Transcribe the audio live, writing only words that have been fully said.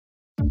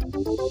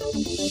Welcome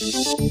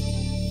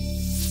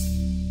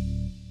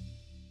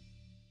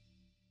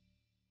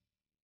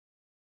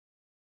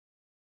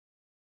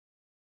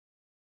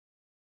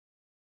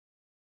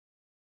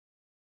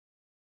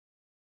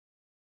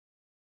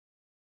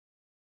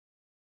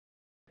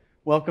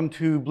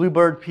to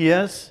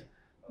BluebirdPS,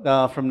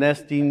 from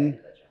nesting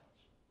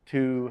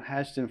to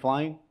hatched and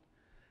flying.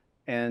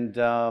 And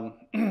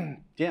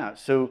yeah,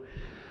 so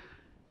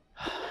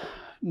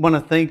want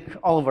to thank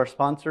all of our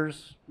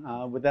sponsors.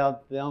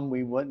 Without them,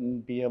 we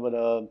wouldn't be able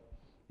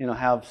to,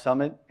 have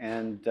Summit.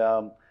 And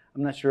I'm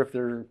not sure if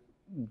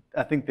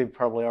I think they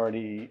probably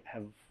already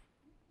have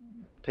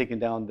taken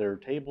down their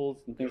tables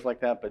and things like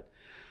that. But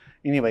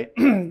anyway,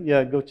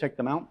 yeah, go check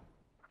them out.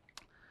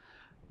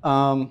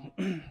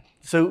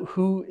 So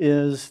who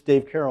is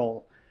Dave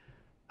Carroll?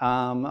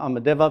 I'm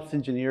a DevOps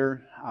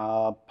engineer,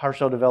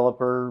 PowerShell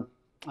developer,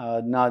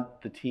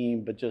 not the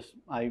team, but just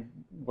I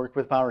work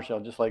with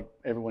PowerShell just like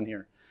everyone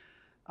here.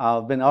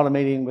 I've been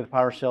automating with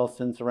PowerShell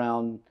since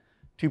around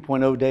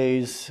 2.0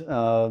 days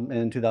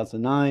in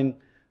 2009.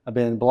 I've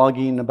been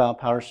blogging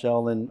about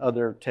PowerShell and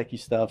other techie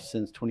stuff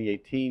since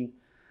 2018.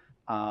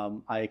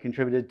 I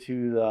contributed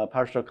to the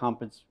PowerShell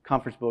conference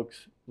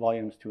books,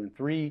 volumes 2 and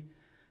 3,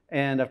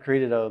 and I've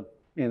created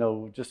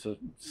just a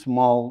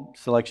small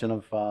selection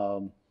of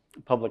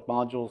public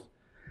modules.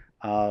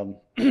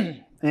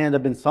 And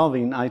I've been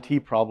solving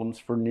IT problems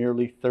for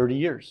nearly 30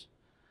 years.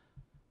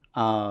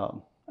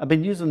 I've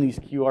been using these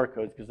QR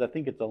codes because I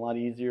think it's a lot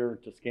easier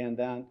to scan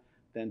that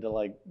than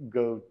to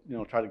go,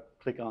 try to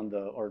click on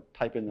or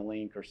type in the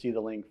link or see the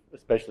link,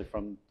 especially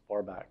from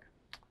far back.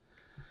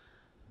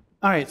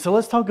 All right, so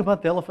let's talk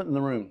about the elephant in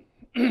the room.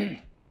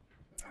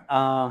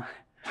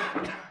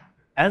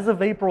 As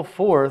of April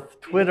 4th,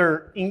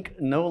 Twitter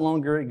Inc. no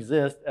longer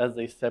exists as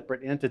a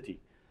separate entity.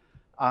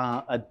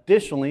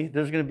 Additionally,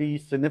 there's going to be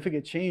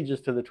significant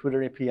changes to the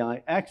Twitter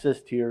API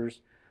access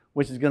tiers,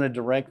 which is going to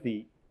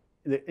directly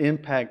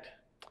impact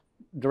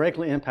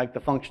the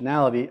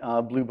functionality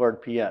of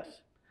BluebirdPS.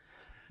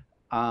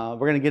 We're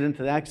going to get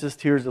into the access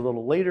tiers a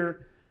little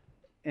later,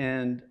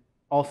 and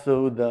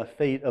also the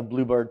fate of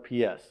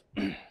BluebirdPS.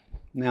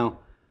 Now,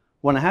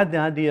 when I had the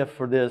idea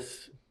for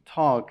this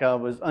talk, I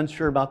was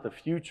unsure about the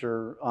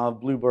future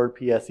of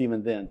BluebirdPS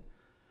even then.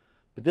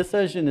 But this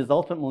session is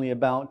ultimately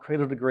about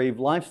cradle-to-grave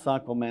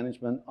lifecycle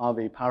management of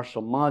a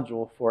PowerShell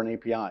module for an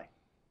API.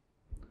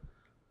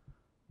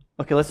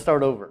 Okay, let's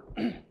start over.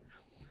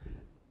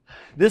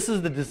 This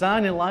is the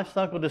design and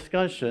lifecycle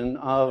discussion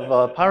of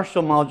a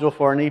PowerShell module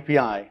for an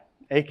API,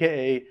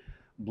 aka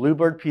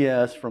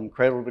BluebirdPS from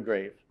cradle to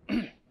grave.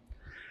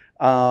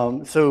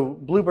 So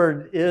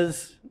Bluebird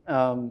is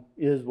a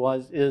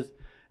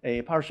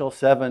PowerShell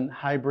 7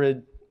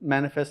 hybrid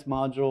manifest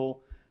module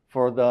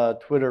for the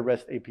Twitter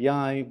REST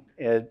API.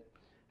 It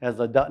has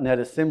a .NET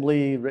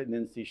assembly written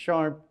in C#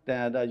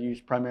 that I use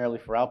primarily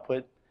for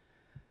output.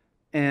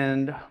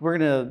 And we're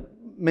going to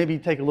maybe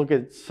take a look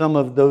at some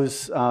of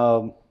those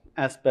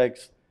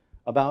aspects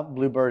about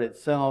Bluebird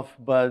itself,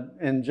 but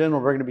in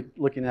general, we're going to be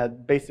looking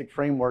at basic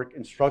framework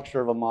and structure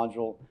of a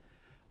module,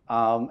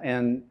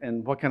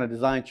 and what kind of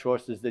design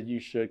choices that you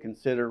should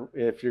consider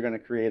if you're going to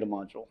create a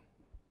module.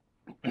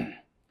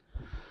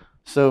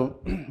 So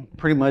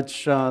pretty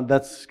much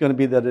that's going to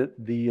be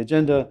the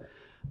agenda.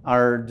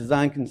 Our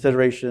design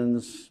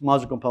considerations,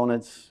 module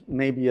components,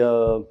 maybe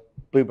a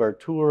Bluebird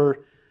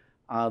tour,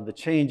 the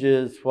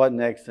changes, what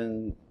next,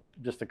 and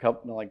just a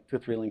couple, 2 or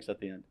 3 links at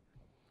the end.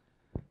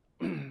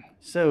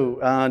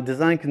 So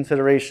design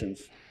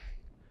considerations.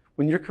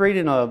 When you're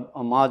creating a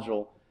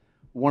module,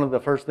 one of the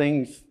first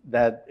things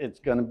that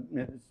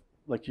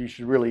you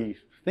should really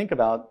think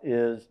about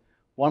is,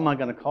 what am I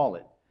going to call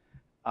it?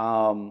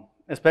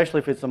 Especially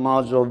if it's a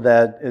module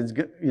that is,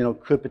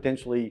 could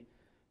potentially,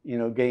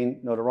 gain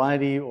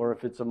notoriety, or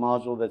if it's a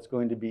module that's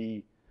going to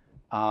be,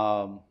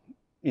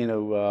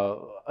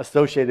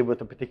 associated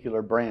with a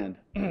particular brand.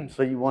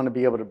 So you want to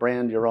be able to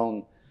brand your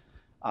own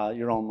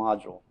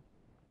module.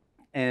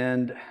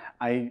 And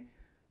I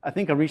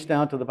think I reached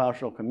out to the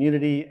PowerShell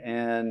community,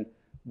 and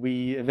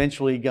we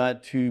eventually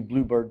got to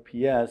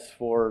BluebirdPS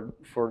for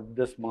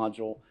this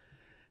module.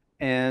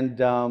 And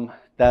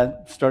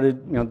that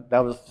started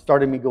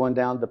me going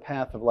down the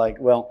path of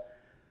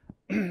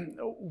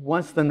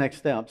what's the next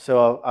step?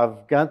 So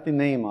I've got the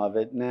name of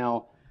it.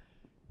 Now,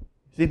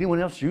 is anyone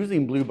else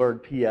using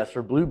BluebirdPS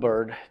or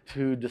Bluebird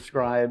to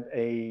describe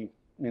a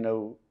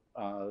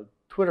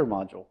Twitter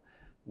module?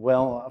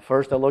 Well,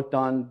 first I looked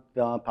on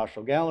the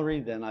PowerShell gallery,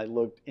 then I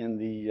looked in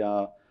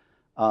the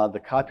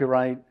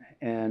copyright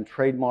and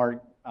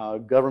trademark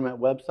government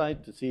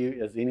website to see,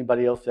 has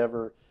anybody else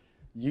ever,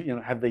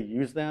 have they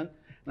used that?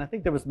 And I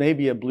think there was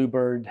maybe a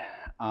Bluebird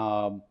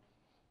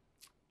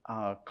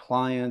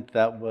client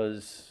that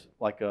was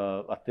like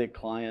a thick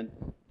client,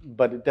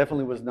 but it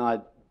definitely was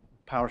not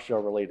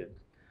PowerShell related.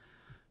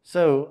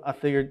 So I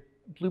figured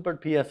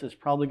BluebirdPS is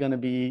probably going to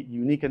be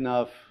unique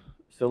enough,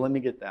 so let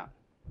me get that.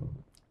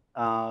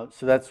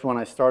 So that's when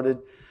I started,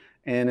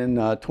 and in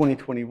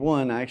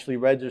 2021, I actually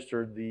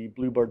registered the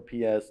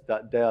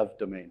bluebirdps.dev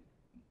domain.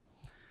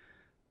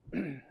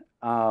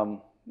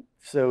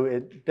 So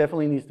it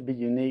definitely needs to be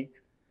unique.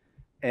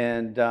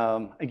 And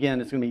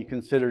again, it's going to be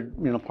considered,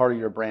 part of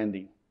your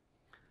branding.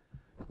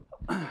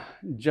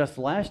 Just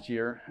last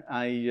year,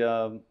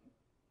 I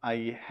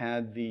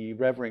had the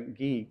Reverend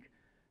Geek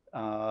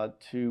to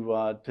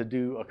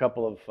do a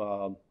couple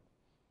of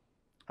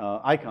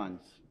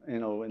icons,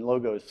 and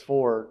logos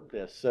for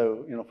this.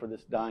 So, for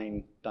this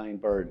dying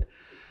bird.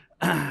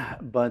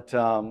 But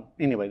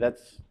anyway,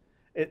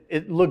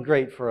 it looked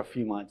great for a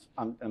few months.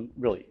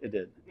 Really, it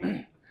did.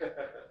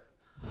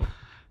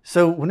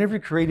 So whenever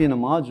you're creating a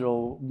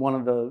module, one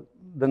of the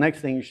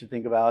next thing you should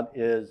think about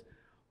is,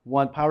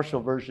 what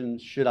PowerShell version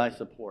should I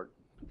support?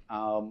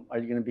 Are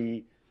you going to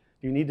be,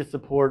 do you need to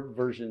support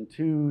version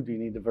 2? Do you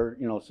need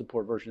to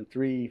support version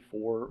 3,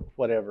 4,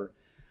 whatever?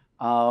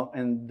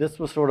 And this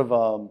was sort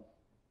of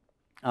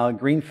a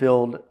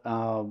greenfield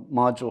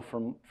module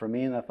for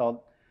me, and I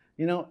thought,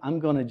 I'm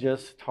going to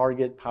just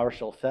target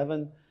PowerShell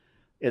 7.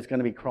 It's going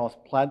to be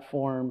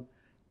cross-platform.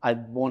 I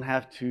won't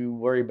have to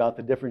worry about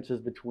the differences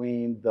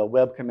between the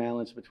web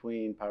commandlets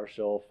between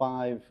PowerShell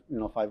 5,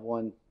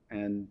 5.1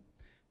 and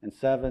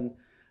 7.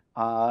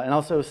 And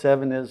also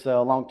 7 is a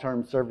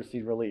long-term service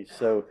release.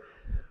 So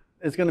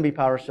it's going to be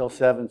PowerShell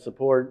 7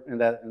 support,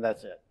 and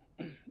that's it.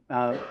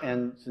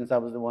 And since I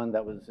was the one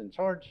that was in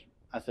charge,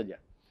 I said yeah.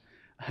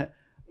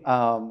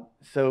 I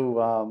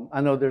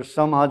know there's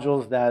some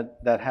modules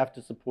that have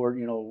to support,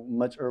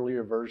 much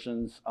earlier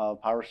versions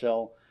of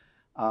PowerShell.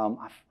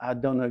 I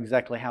don't know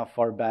exactly how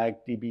far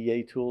back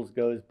DBA tools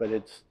goes, but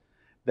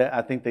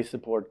I think they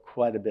support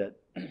quite a bit.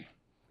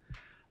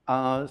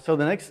 So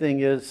the next thing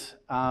is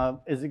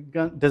it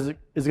going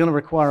to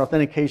require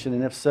authentication,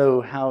 and if so,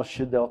 how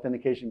should the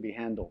authentication be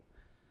handled?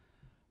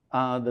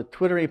 The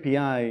Twitter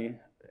API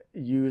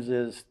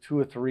uses 2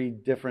 or 3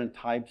 different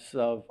types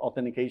of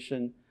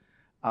authentication.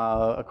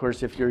 Of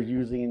course, if you're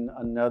using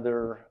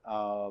another,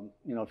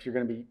 if you're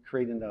going to be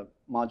creating a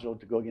module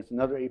to go against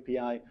another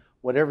API,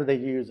 whatever they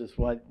use is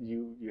what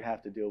you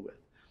have to deal with.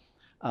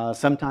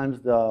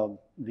 Sometimes the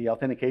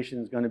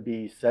authentication is going to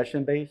be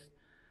session-based,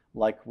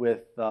 like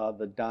with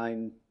the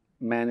Dyn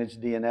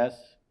Managed DNS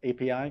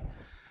API.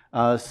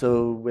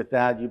 So with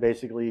that, you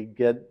basically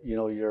get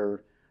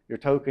your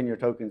token. Your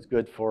token's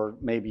good for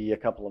maybe a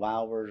couple of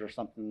hours or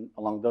something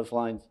along those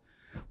lines.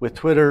 With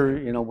Twitter,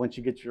 once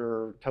you get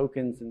your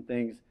tokens and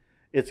things,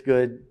 it's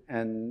good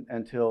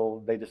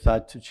until they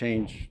decide to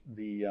change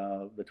the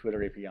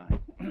Twitter API.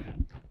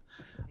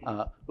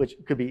 Which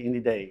could be any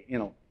day,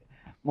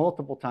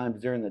 multiple times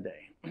during the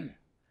day.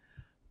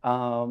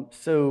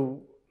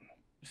 So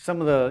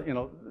some of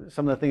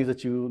the things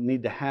that you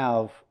need to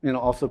have,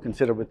 also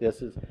consider with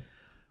this is,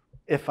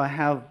 if I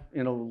have,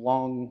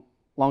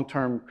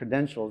 long-term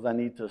credentials, I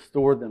need to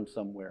store them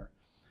somewhere.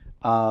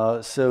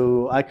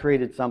 So I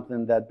created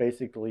something that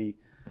basically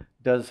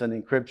does an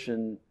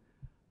encryption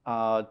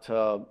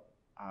to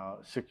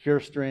secure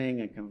string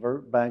and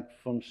convert back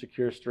from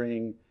secure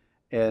string,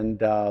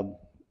 and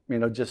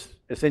just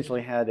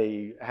essentially had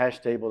a hash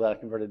table that I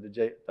converted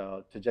to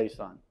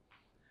JSON.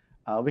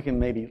 We can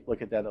maybe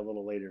look at that a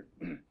little later.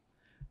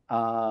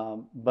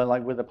 But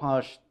like with the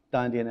Posh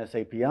Dyn DNS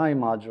API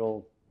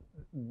module,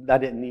 that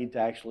didn't need to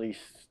actually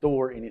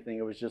store anything.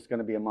 It was just going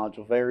to be a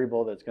module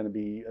variable that's going to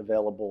be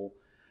available.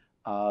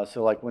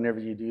 So like whenever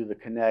you do the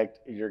connect,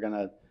 you're going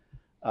to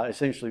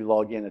essentially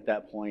log in at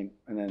that point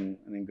and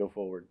then go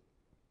forward.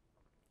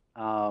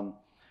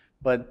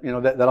 But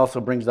that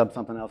also brings up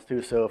something else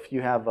too. So if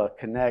you have a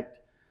connect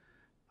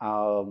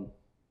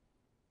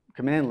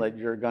commandlet,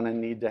 you're going to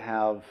need to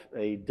have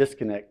a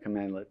disconnect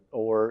commandlet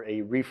or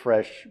a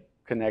refresh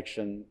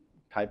connection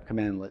type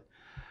commandlet.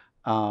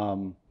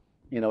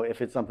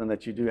 If it's something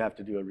that you do have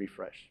to do a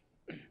refresh.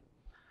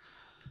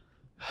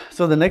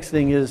 So the next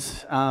thing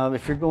is,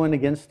 if you're going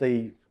against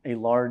a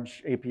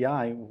large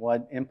API,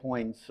 what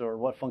endpoints or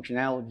what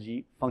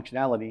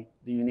functionality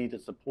do you need to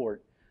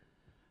support?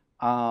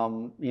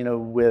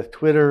 With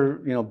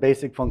Twitter,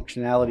 basic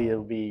functionality,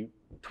 it'll be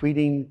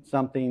tweeting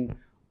something,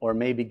 or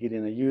maybe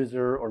getting a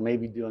user, or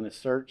maybe doing a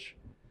search,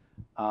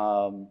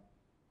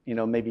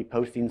 maybe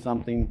posting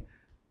something.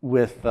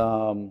 With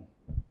the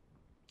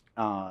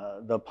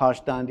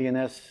Posh Dyn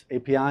DNS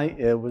API,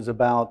 it was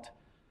about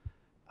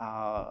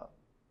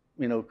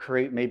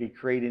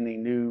creating a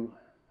new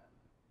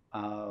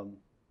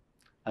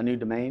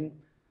domain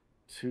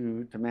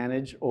to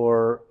manage,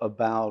 or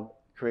about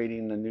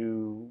creating a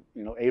new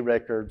A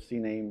record,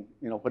 CNAME,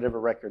 whatever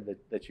record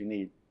that you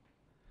need.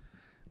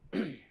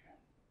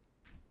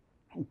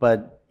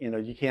 But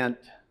you can't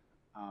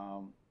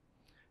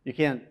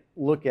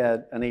look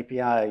at an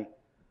API.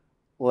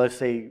 Let's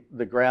say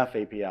the Graph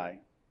API.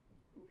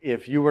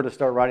 If you were to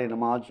start writing a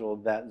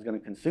module that is going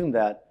to consume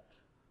that,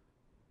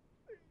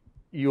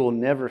 you'll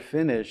never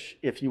finish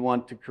if you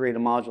want to create a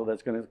module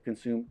that's going to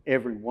consume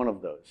every one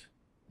of those,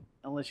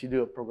 unless you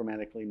do it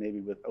programmatically, maybe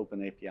with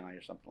OpenAPI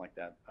or something like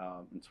that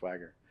in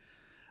Swagger.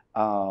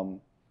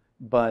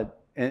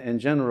 But in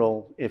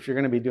general, if you're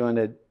going to be doing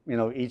it,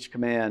 each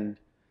command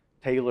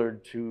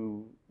tailored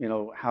to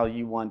how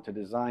you want to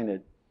design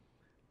it,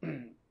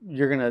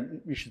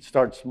 you should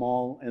start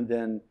small and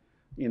then,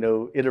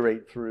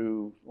 iterate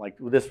through, like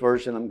with this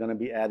version, I'm going to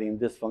be adding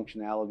this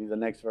functionality. The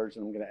next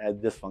version, I'm going to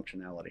add this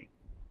functionality.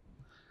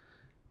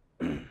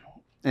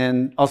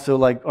 And also,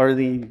 like, are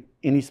there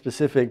any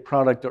specific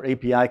product or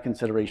API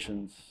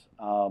considerations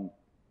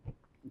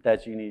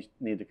that you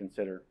need to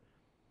consider?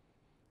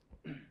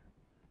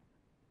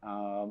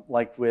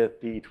 Like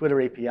with the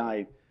Twitter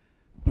API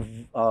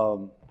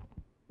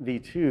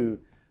v2,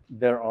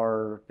 there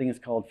are things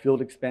called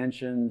field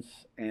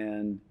expansions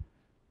and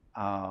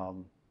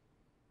field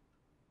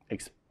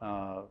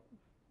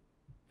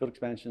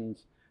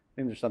expansions. I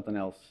think there's something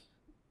else.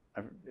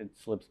 It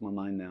slips my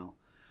mind now.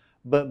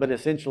 But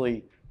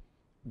essentially,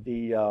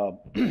 the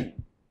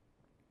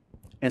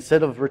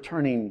instead of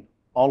returning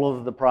all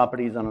of the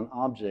properties on an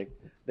object,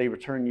 they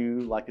return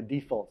you like a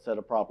default set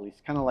of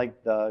properties, kind of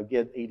like the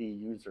get AD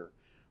user,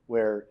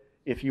 where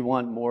if you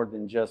want more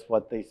than just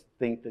what they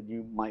think that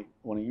you might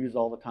want to use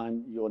all the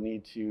time, you'll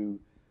need to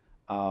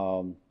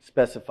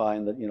specify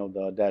in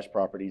the dash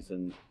properties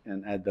and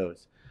add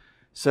those.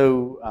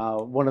 So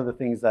one of the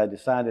things that I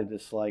decided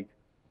is like,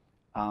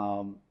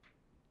 I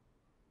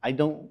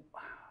don't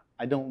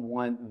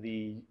want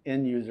the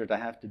end user to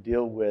have to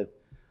deal with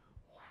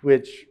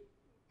which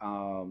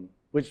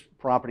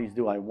properties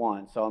do I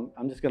want. So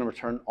I'm just going to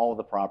return all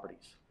the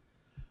properties.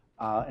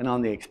 And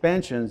on the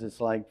expansions,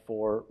 it's like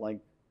for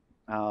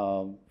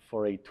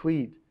a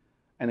tweet,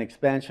 an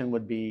expansion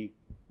would be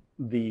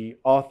the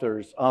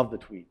authors of the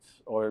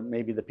tweets, or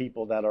maybe the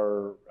people that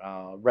are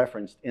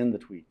referenced in the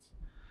tweets.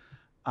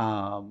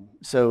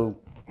 So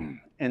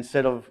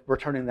instead of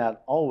returning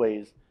that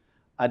always,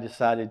 I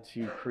decided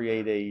to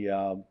create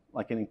a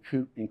like an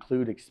include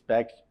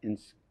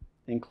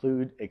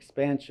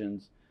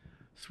expansions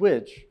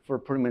switch for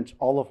pretty much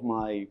all of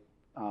my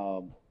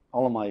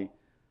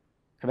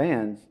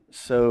commands.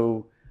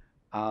 So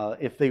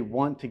if they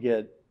want to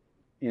get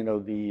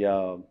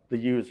the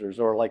users,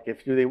 or like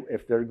if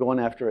they're going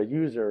after a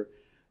user,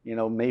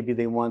 maybe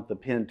they want the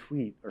pinned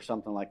tweet or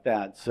something like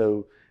that.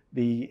 So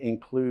the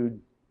include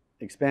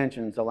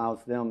expansions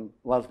allows the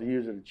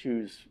user to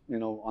choose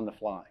on the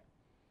fly.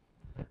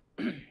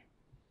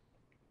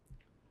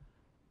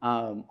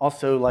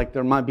 Also, like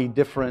there might be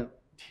different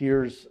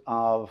tiers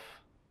of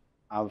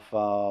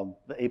the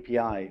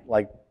API.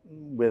 Like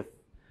with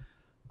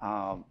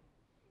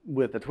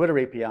the Twitter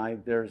API,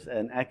 there's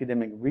an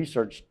academic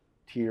research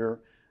tier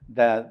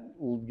that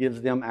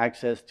gives them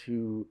access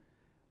to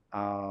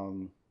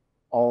all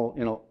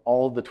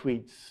the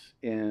tweets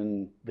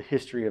in the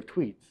history of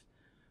tweets.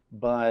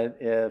 But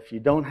if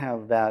you don't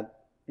have that,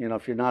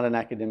 if you're not an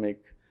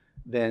academic,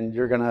 then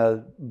you're going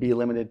to be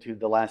limited to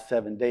the last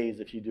 7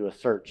 days if you do a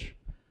search.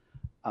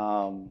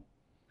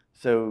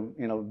 So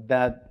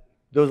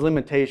those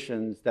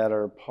limitations that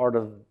are part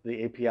of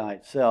the API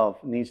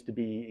itself needs to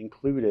be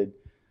included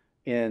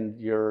in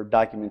your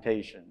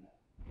documentation,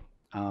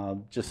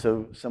 just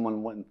so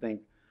someone wouldn't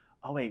think,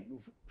 oh wait,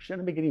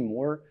 shouldn't I be getting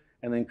more?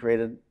 And then create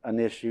an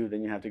issue.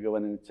 Then you have to go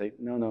in and say,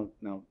 no,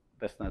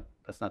 that's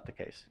not the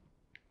case.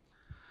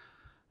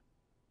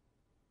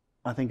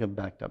 I think I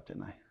backed up,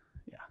 didn't I?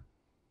 Yeah.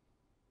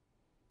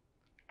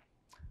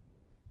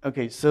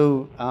 Okay,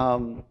 so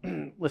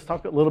let's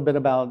talk a little bit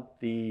about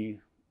the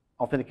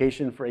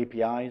authentication for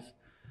APIs.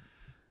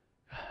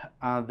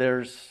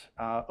 There's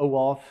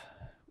OAuth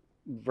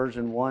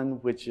version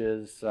 1, which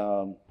is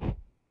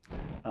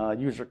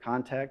user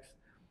context.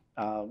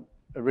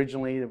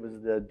 Originally, it was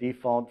the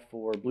default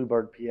for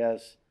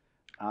BluebirdPS,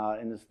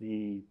 and it's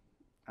the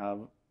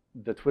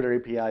Twitter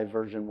API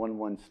version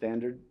 1.1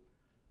 standard.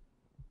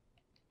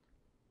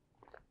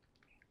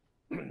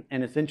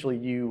 And essentially,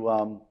 you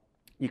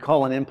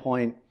call an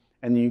endpoint,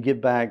 and you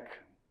get back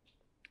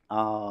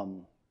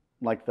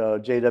like the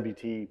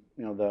JWT,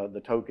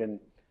 the token,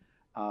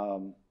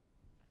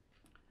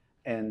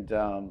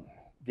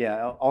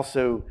 yeah.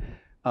 Also,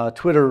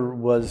 Twitter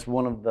was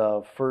one of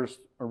the first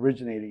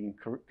originating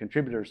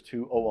contributors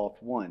to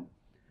OAuth 1.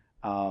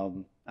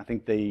 I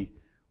think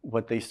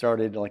what they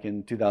started like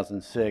in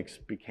 2006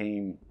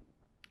 became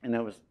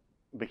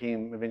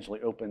eventually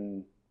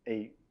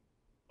OpenID.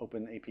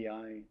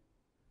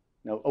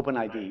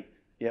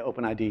 Yeah,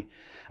 OpenID.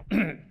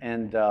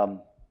 And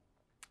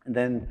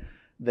then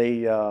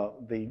they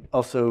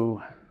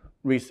also,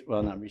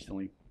 not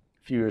recently, a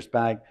few years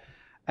back,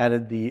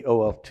 added the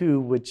OAuth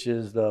 2, which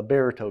is the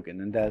bearer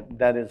token, and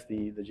that is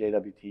the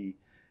JWT.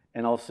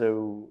 And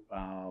also,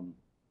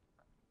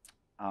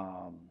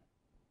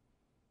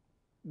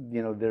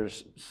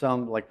 there's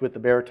some, like with the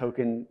bearer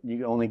token,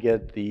 you only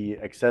get the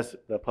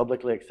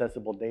publicly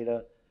accessible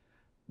data.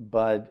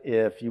 But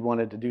if you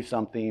wanted to do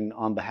something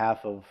on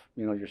behalf of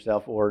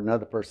yourself or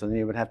another person, then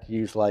you would have to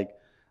use like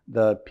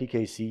the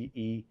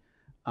PKCE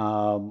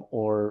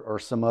or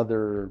some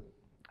other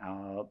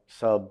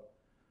sub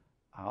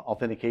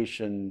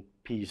authentication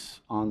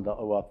piece on the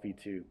OAuth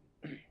v2.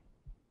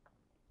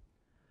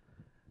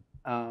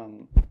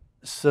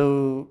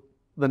 So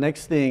the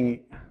next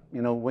thing,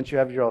 once you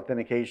have your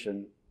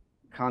authentication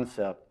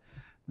concept,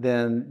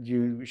 then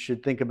you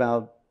should think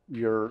about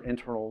your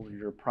internal,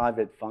 your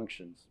private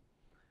functions.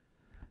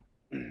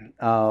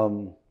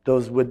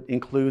 Those would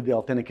include the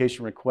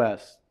authentication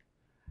requests.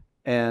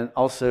 And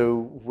also,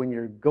 when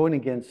you're going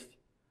against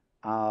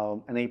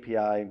an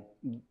API,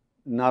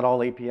 not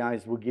all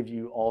APIs will give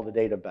you all the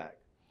data back.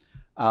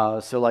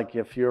 So like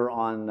if you're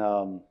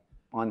on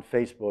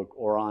Facebook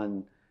or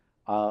on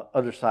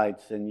other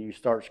sites and you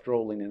start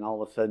scrolling and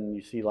all of a sudden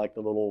you see like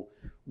the little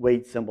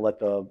wait symbol at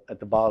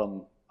the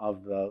bottom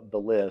of the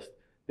list,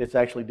 it's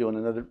actually doing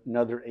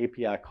another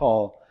API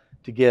call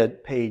to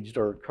get paged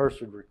or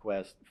cursored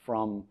requests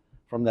from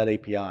that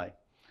API.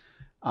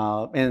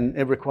 And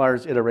it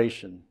requires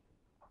iteration.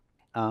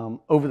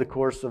 Over the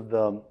course of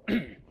the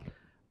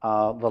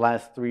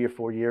last 3 or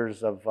 4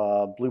 years of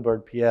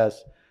BluebirdPS,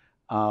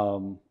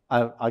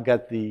 I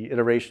got the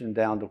iteration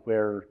down to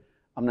where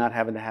I'm not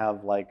having to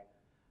have like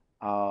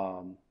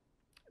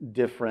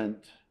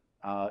different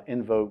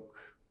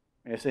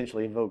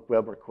essentially invoke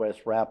web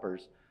request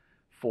wrappers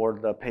for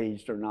the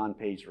paged or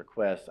non-paged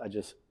requests.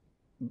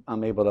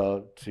 I'm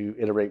able to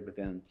iterate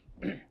within.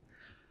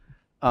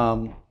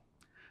 The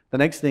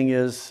next thing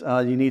is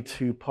you need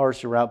to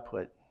parse your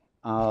output.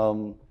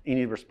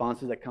 Any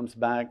responses that comes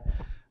back,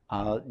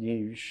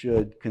 you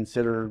should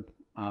consider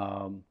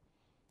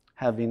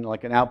having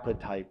like an output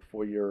type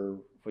for your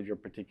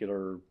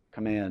particular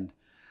command.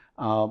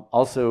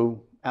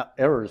 Also,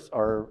 errors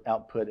are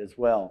output as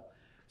well.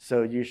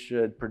 So you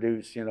should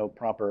produce,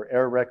 proper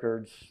error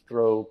records,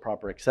 throw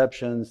proper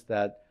exceptions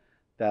that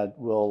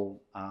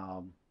will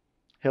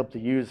help the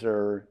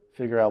user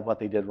figure out what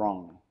they did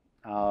wrong,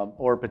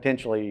 or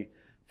potentially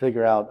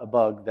figure out a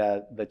bug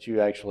that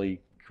you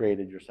actually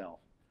created yourself.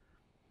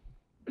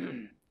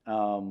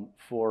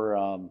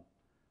 For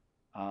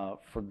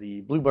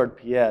the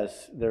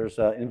BluebirdPS, there's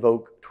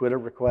invoke Twitter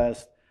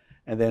request,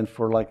 and then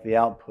for like the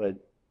output,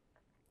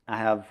 I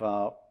have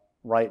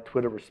write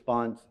Twitter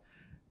response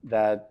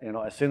that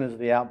as soon as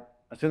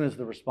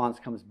the response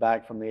comes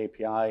back from the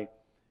API,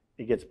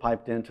 it gets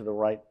piped into the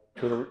right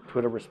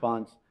Twitter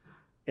response.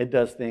 It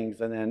does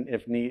things, and then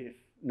if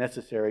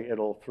necessary,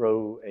 it'll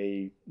throw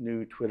a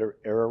new Twitter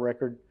error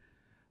record.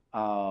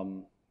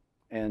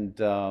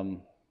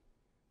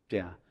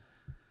 Yeah.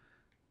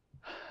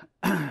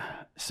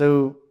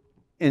 So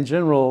in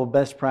general,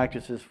 best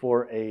practices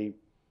for an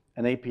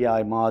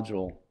API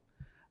module,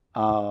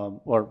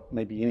 or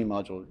maybe any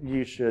module,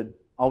 you should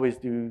always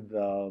do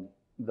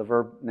the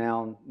verb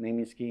noun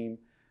naming scheme,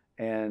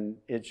 and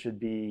it should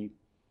be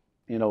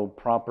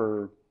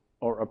proper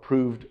or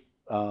approved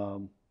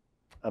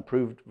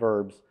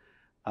verbs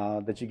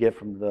that you get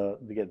from the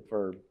get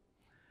verb.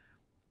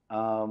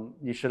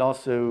 You should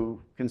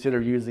also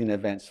consider using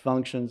advanced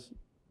functions.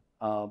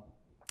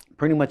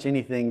 Pretty much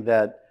anything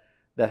that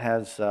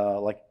has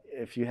like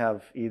if you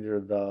have either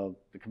the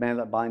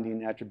command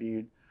binding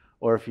attribute,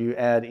 or if you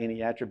add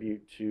any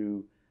attribute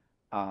to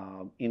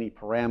any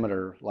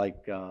parameter,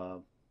 like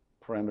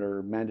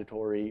parameter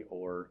mandatory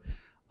or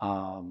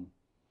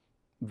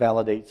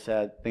validate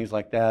set, things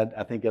like that,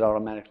 I think it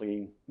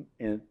automatically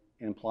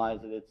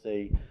implies that it's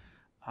a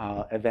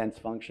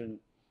advanced function.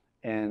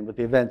 And with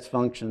the advanced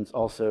functions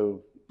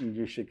also,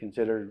 you should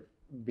consider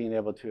being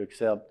able to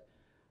accept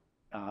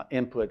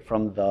input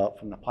from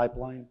the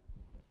pipeline,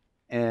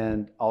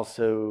 and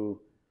also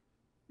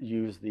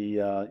use the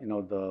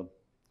the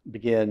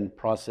begin,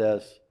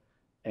 process,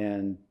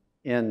 and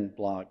end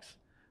blocks.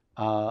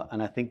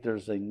 And I think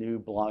there's a new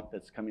block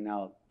that's coming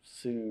out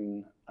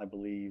soon, I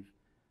believe,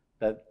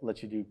 that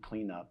lets you do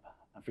cleanup.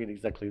 I forget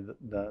exactly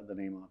the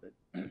name of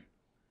it.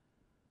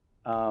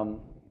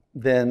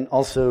 Then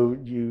also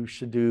you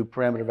should do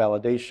parameter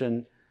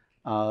validation,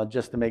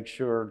 just to make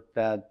sure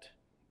that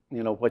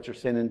what you're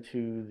sending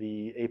to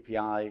the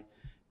API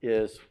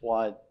is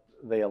what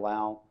they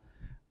allow.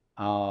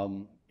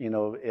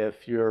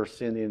 If you're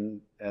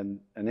sending an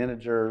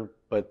integer,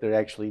 but they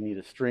actually need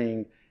a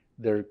string,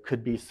 there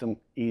could be some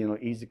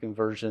easy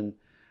conversion.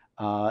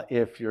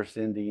 If you're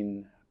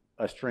sending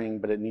a string,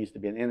 but it needs to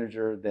be an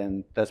integer,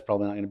 then that's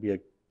probably not going to be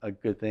a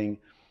good thing.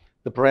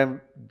 The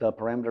parameter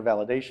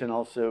validation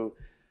also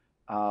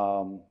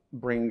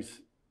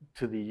brings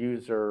to the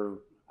user,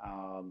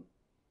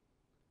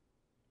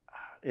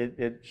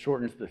 it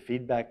shortens the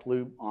feedback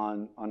loop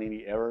on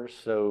any errors,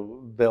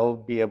 so they'll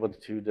be able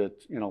to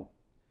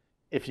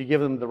if you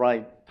give them the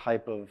right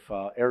type of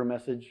error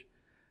message,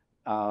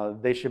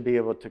 they should be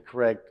able to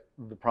correct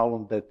the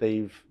problem that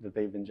they've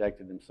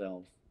injected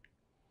themselves.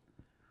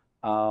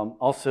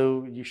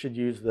 Also, you should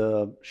use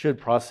the should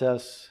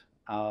process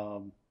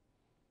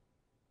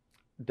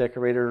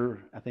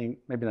decorator. I think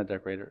maybe not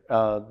decorator.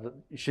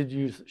 You should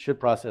use should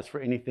process for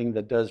anything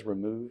that does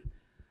remove.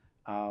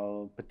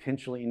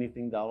 Potentially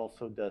anything that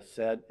also does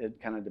set. It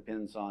kind of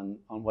depends on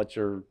what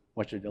you're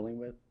dealing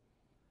with.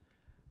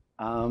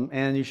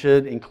 And you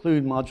should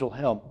include module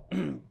help,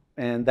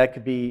 and that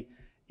could be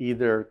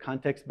either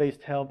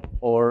context-based help,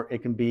 or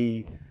it can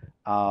be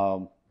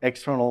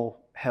external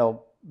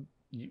help,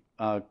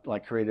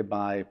 like created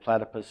by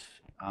Platypus.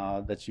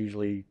 That's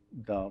usually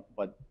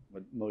what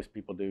most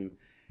people do.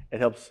 It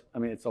helps. I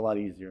mean, it's a lot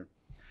easier.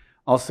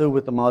 Also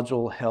with the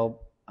module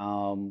help,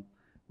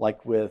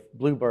 like with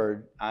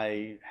Bluebird,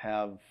 I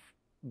have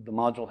the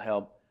module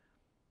help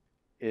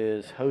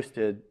is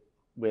hosted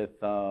with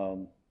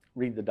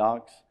Read the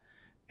Docs,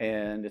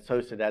 and it's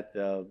hosted at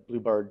the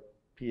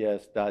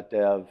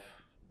BluebirdPS.dev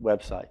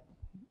website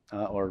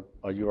or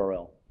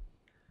URL.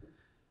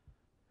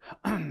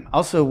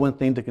 Also, one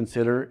thing to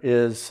consider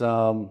is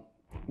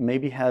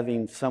maybe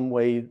having some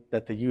way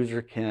that the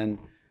user can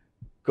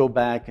go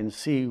back and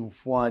see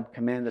what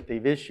command that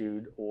they've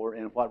issued or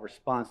in what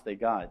response they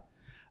got.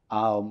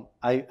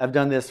 I've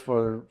done this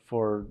for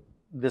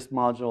this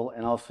module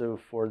and also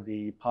for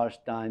the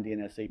posh.dyn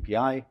DNS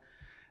API.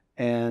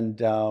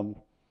 And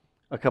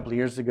a couple of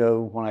years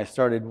ago, when I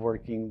started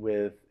working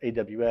with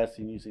AWS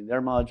and using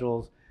their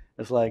modules,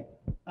 it's like,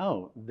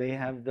 oh, they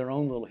have their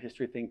own little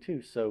history thing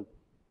too, so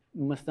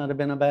it must not have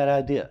been a bad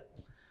idea.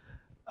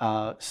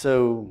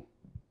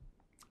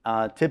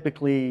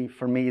 Typically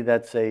for me,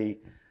 that's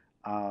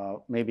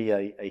maybe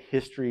a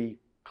history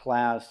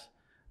class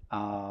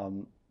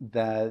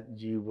that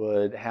you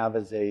would have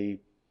as a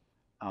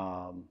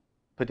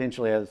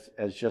potentially as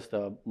just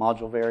a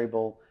module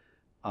variable,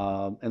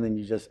 and then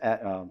you just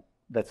add,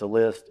 that's a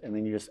list, and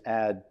then you just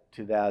add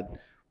to that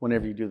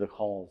whenever you do the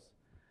calls.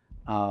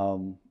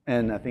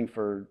 And I think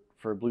for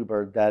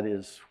Bluebird, that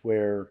is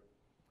where,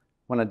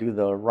 when I do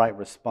the write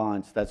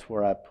response, that's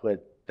where I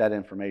put that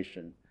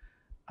information.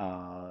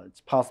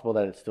 It's possible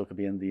that it still could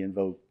be in the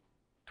invoke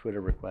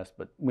Twitter request,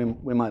 but we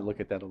might look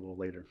at that a little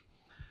later.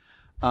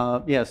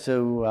 Yeah,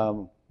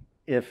 so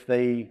if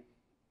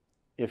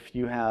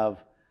you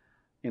have,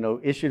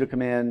 issued a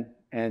command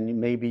and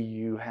maybe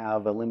you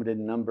have a limited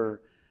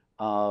number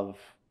of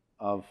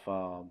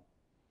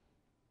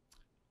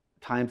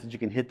times that you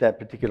can hit that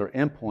particular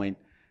endpoint,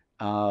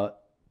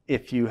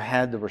 if you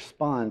had the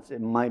response,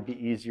 it might be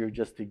easier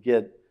just to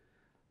get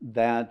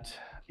that,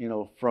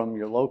 from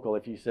your local.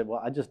 If you said, well,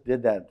 I just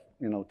did that,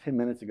 10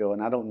 minutes ago,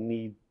 and I don't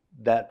need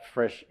that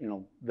fresh,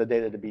 the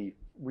data to be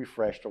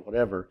refreshed or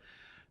whatever.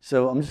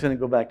 So I'm just going to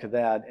go back to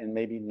that and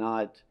maybe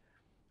not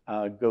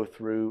go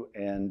through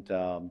and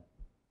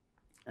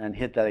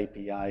hit that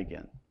API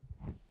again.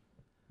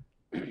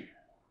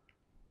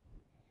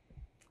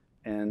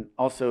 And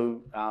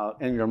also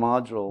in your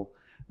module,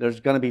 there's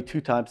going to be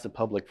two types of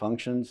public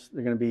functions.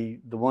 They're going to be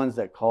the ones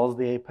that calls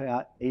the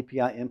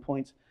API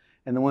endpoints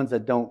and the ones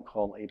that don't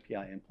call API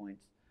endpoints.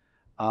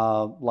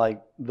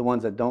 Like the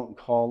ones that don't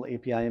call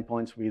API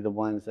endpoints would be the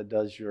ones that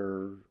does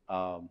your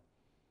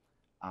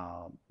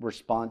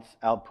response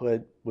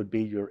output, would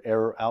be your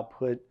error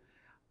output,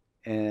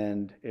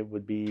 and it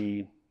would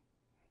be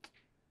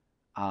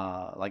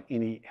like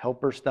any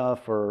helper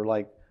stuff or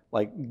like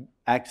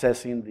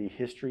accessing the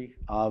history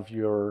of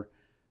your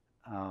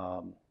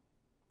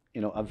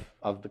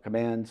of the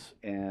commands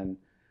and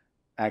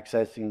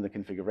accessing the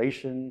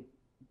configuration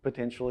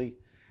potentially.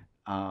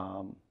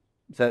 So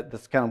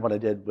that's kind of what I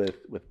did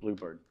with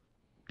Bluebird.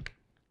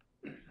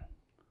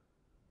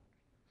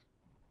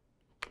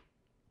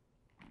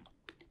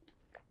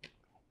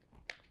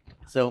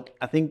 So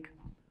I think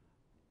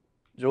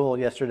Joel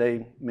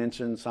yesterday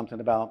mentioned something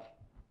about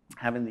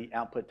having the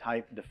output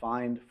type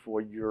defined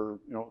for your,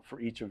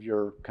 for each of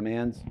your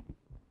commands.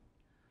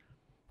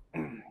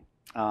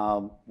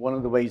 One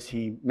of the ways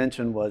he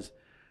mentioned was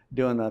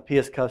doing a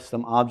PS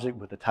custom object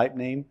with a type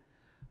name.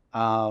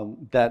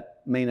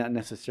 That may not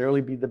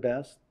necessarily be the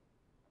best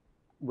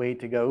way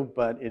to go,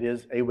 but it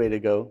is a way to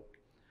go.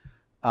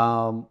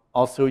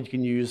 Also, you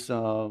can use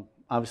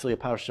obviously a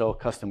PowerShell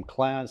custom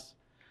class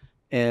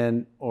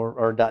and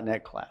or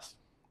 .NET class.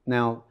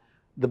 Now,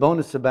 the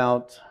bonus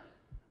about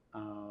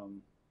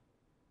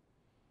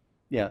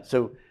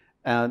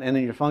and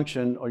in your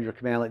function or your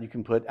commandlet, you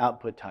can put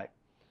output type.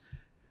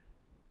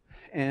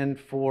 And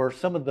for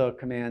some of the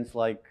commands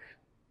like,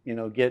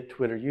 get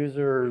Twitter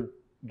user,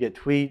 get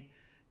tweet,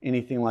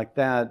 anything like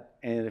that,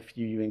 and if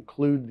you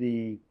include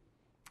the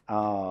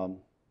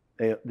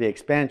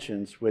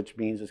expansions, which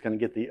means it's going to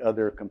get the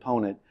other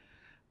component,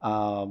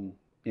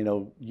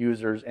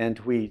 users and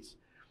tweets,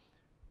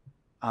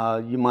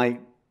 you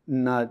might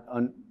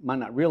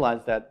not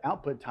realize that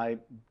output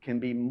type can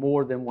be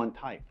more than one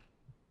type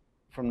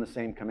from the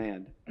same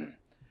command.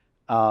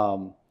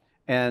 And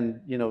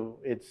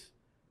it's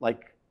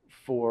like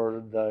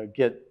for the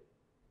get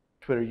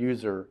Twitter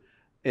user,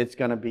 it's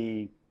going to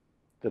be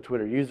the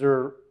Twitter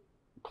user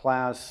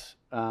class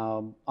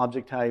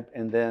object type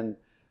and then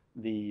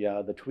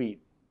the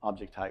tweet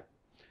object type.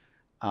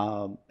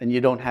 And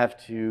you don't have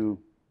to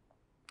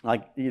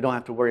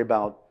worry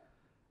about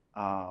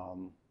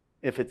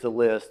if it's a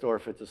list or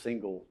if it's a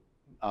single.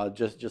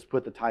 Just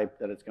put the type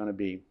that it's going to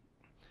be.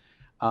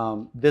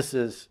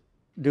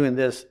 Doing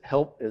this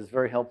is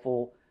very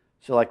helpful.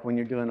 So like when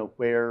you're doing a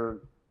where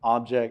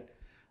object,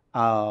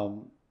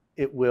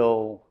 it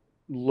will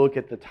look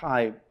at the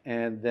type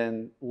and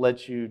then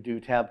let you do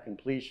tab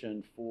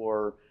completion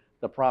for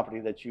the property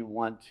that you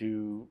want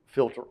to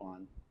filter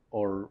on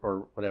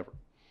or whatever.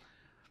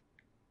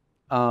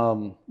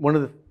 One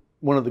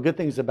of the good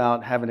things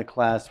about having a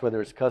class, whether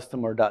it's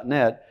custom or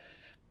 .NET,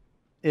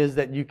 is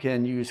that you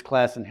can use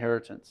class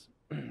inheritance.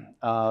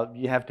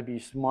 You have to be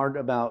smart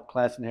about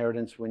class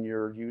inheritance when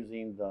you're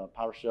using the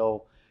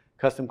PowerShell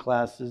custom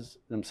classes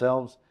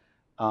themselves.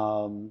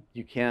 You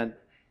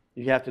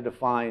have to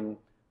define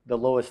the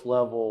lowest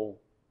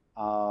level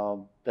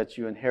that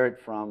you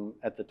inherit from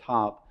at the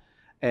top,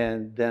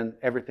 and then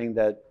everything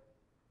that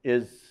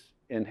is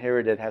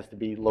inherited has to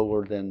be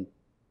lower than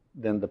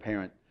the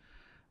parent.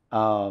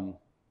 Like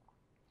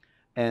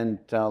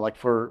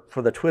for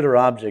the Twitter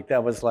object,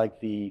 that was like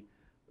the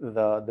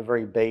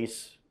very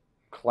base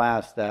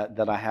class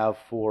that I have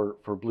for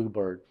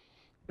Bluebird.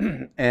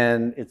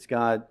 And it's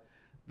got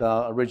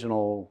the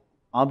original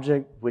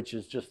object, which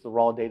is just the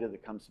raw data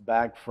that comes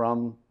back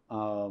from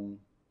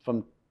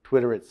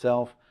Twitter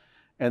itself,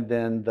 and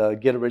then the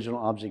get original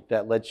object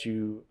that lets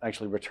you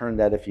actually return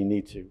that if you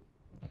need to.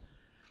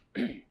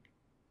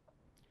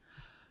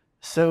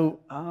 So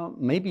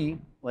maybe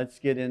let's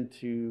get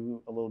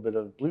into a little bit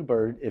of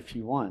Bluebird if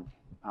you want.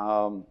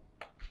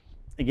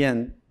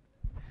 Again,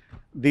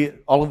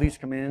 all of these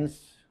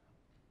commands,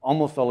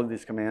 almost all of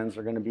these commands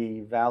are going to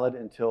be valid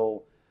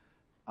until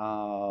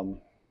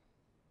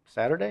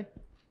Saturday,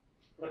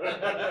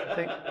 I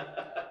think.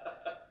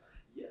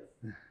 Yes.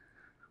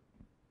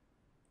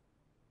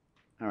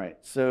 All right,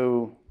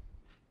 so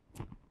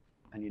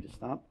I need to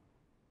stop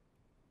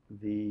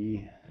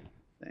the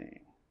thing.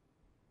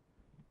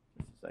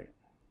 Just a second.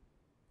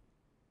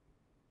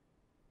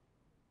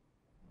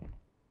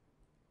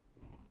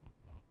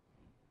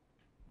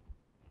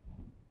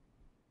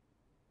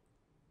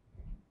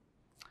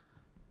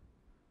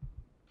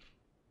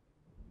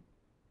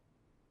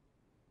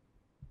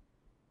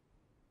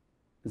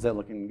 Is that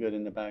looking good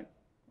in the back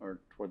or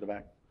toward the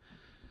back?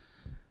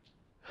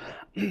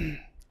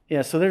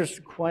 Yeah, so there's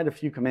quite a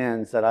few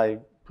commands that I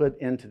put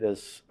into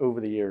this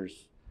over the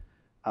years.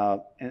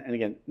 And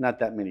again, not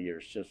that many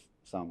years, just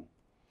some.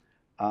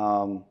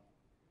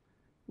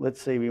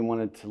 Let's say we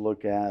wanted to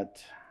look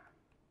at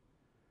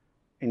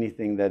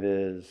anything that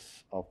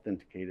is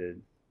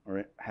authenticated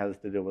or has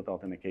to do with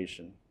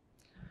authentication.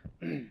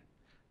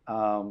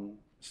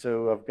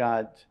 So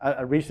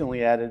I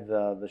recently added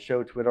the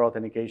show Twitter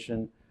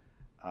authentication.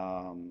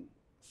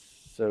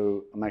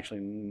 So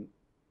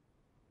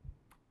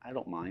I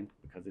don't mind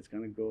because it's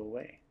going to go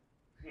away.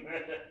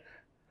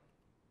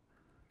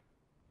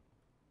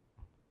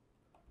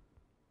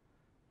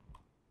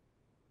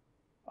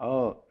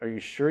 Oh, are you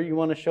sure you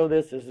want to show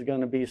this? This is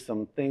going to be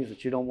some things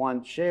that you don't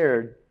want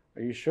shared.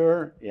 Are you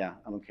sure? Yeah,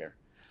 I don't care.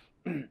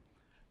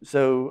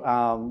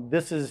 So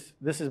this is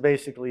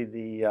basically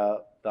the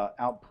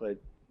output.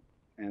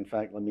 In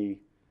fact, let me.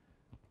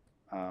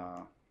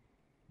 I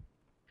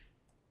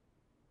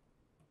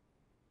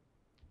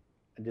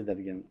did that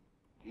again.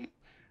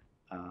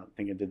 I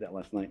think I did that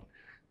last night.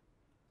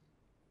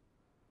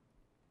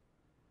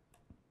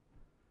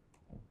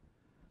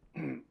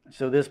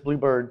 So this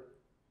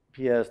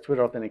BluebirdPS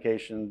Twitter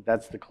authentication,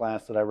 that's the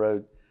class that I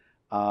wrote.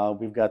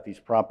 We've got these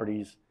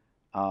properties.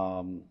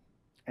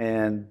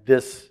 And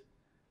this,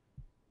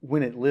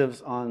 when it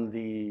lives on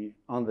the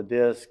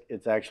disk,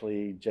 it's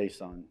actually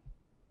JSON.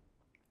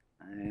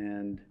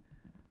 And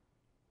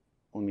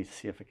let me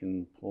see if I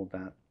can pull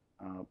that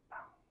up.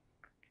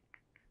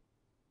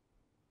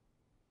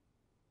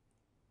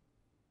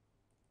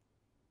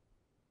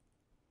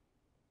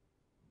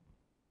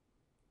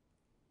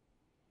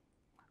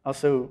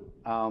 Also,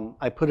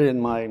 I put it in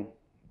my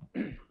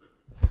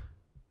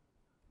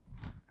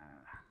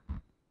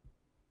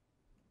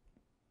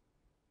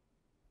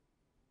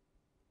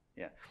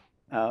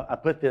I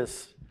put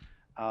this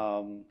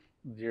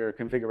your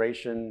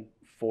configuration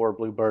for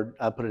Bluebird.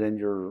 I put it in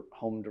your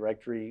home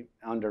directory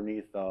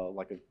underneath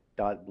like a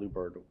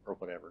 .bluebird or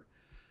whatever.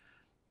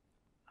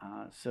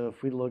 So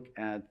if we look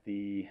at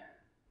the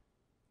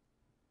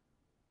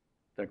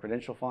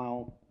credential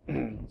file,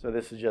 so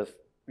this is just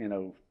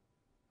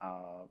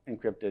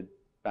encrypted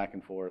back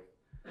and forth.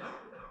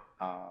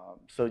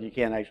 So you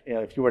can't actually,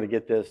 if you were to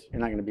get this, you're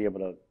not going to be able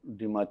to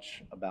do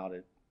much about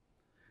it.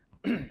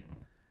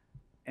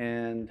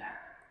 And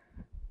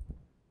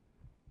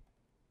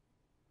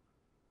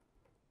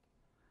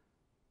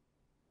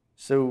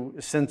so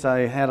since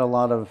I had a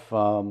lot of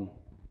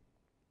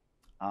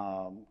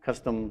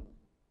custom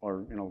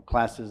or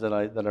classes that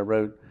I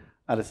wrote,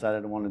 I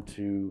decided I wanted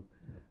to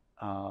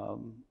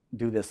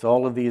do this. So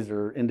all of these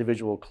are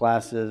individual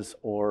classes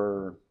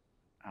or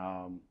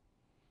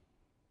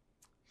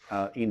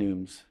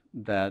enums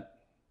that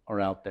are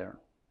out there.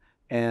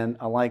 And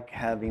I like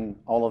having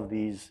all of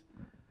these,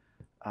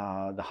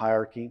 the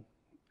hierarchy.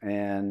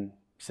 And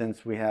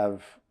since we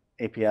have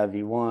API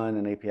v1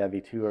 and API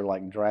v2 are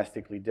like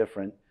drastically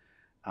different,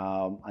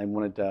 I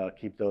wanted to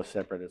keep those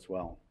separate as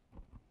well.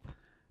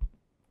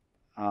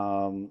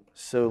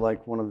 So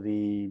like one of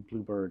the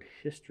Bluebird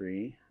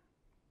history.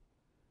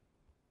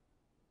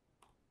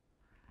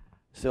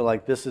 So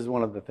like this is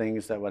one of the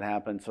things that would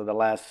happen. So the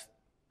last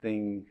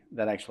thing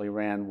that actually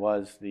ran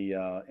was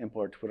the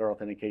import Twitter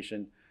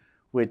authentication,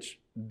 which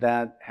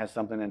that has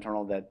something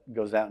internal that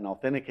goes out and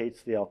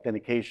authenticates the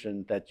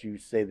authentication that you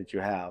say that you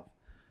have.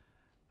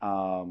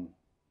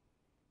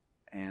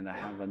 And I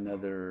have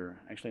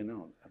another, actually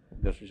no,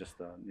 this is just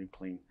a new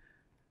clean.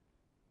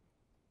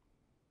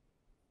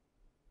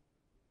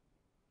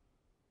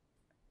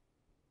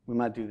 We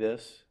might do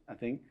this, I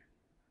think.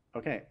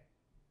 Okay.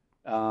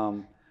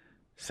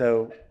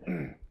 So,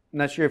 I'm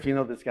not sure if you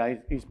know this guy.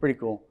 He's pretty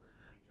cool.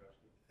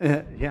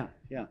 Yeah,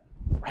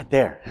 right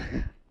there.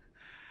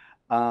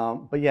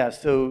 But yeah,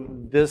 so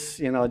this,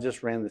 I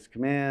just ran this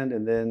command,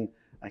 and then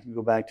I can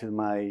go back to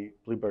my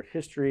Bluebird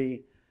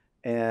history,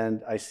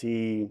 and I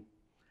see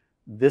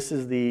this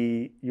is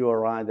the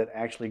URI that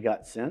actually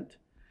got sent,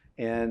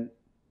 and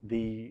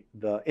the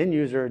end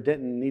user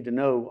didn't need to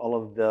know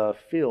all of the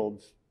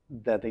fields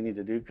that they need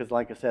to do, because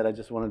like I said, I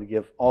just wanted to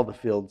give all the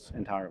fields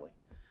entirely.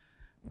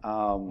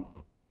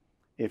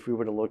 If we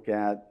were to look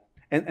at,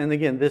 and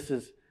again, this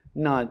is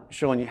not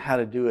showing you how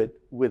to do it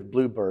with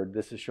Bluebird.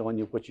 This is showing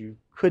you what you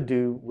could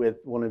do with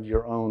one of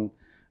your own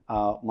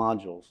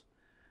modules.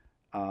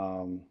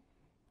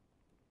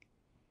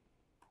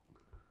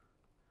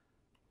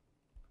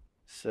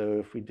 So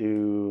if we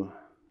do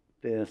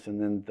this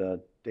and then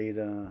the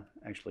data,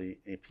 actually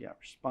API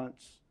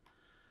response.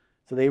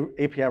 So the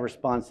API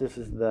response, this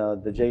is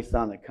the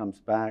JSON that comes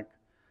back,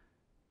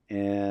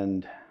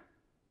 and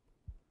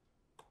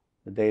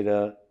the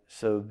data.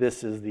 So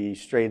this is the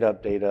straight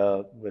up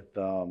data with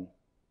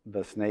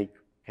the snake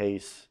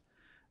case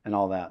and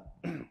all that.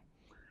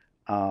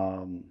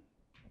 And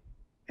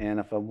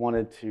if I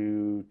wanted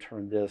to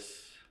turn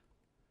this,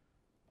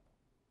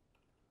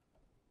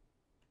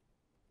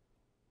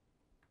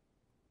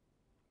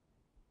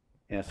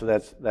 yeah, so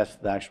that's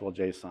the actual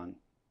JSON.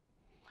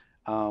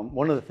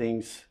 One of the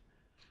things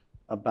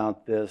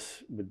about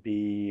this would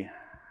be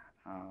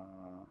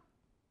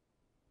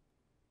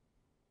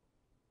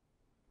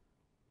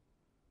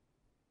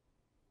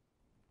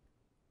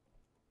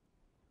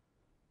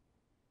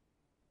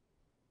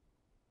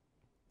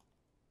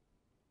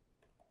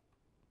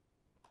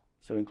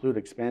so include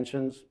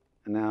expansions.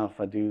 And now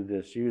if I do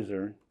this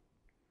user,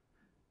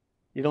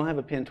 you don't have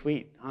a pinned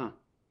tweet, huh?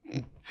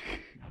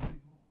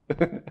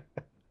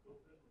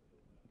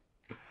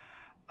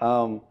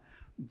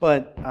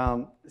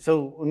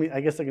 So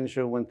I guess I can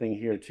show one thing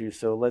here too.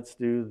 So let's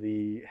do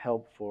the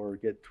help for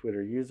get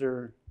Twitter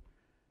user.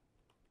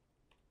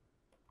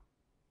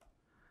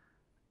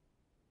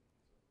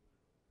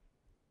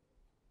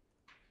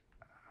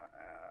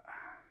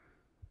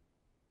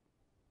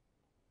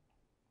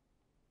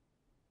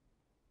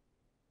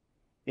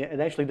 Yeah,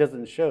 it actually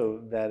doesn't show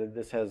that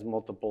this has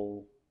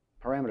multiple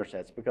parameter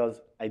sets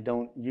because I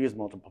don't use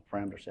multiple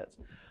parameter sets.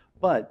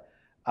 But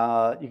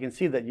you can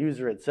see that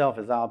user itself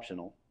is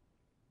optional.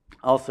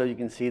 Also, you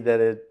can see that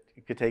it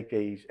could take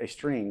a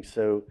string.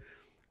 So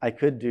I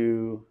could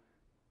do,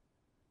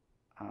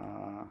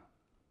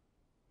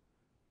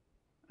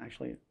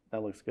 actually,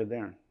 that looks good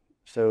there.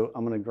 So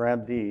I'm going to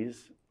grab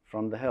these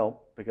from the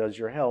help, because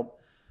your help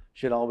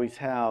should always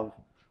have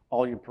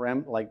all your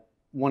like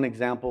one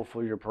example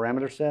for your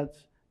parameter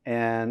sets,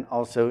 and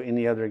also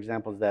any other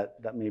examples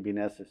that may be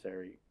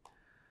necessary.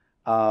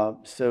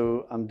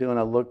 So I'm doing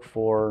a look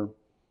for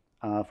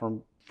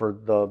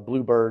the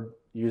Bluebird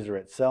user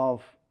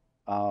itself,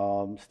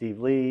 Steve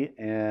Lee,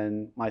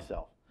 and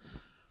myself.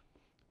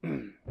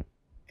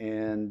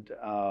 And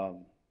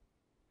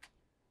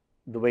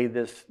the way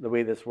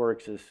this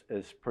works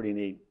is pretty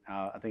neat.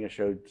 I think I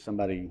showed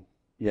somebody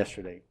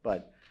yesterday,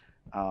 but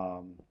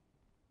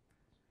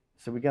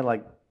so we got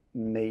like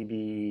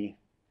maybe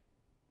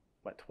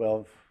what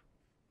 12,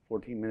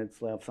 14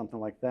 minutes left, something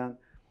like that.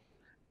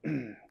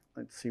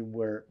 Let's see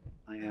where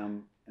I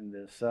am in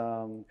this,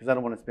 because I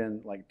don't want to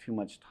spend like too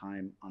much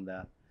time on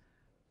that.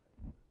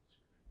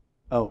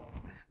 Oh.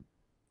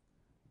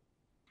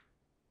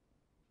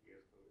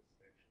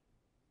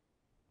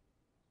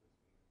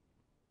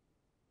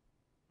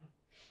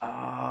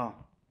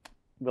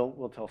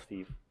 We'll tell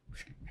Steve.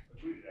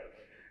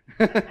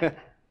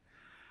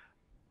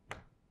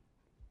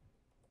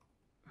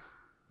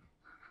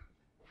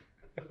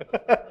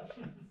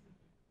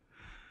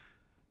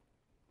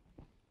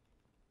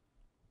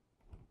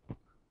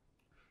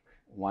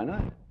 Why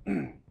not?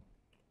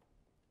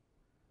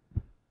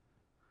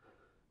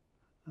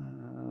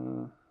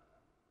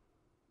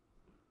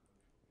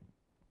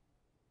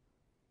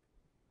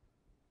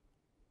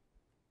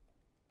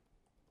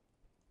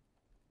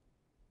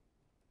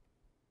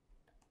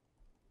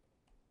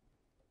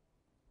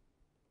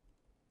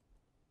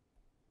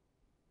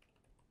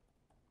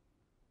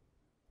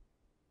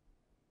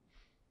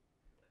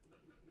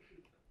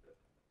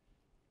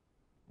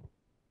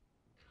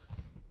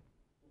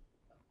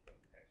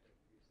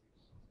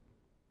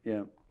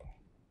 Yeah.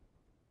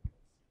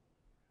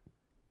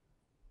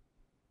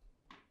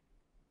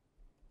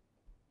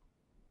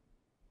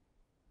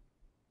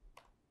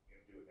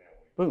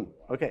 Boom.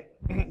 Okay.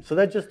 So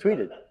that just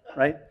tweeted,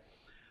 right?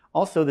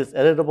 Also, this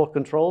editable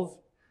controls.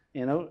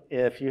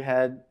 If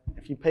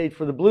you paid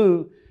for the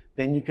blue,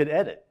 then you could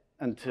edit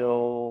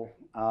until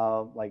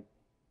like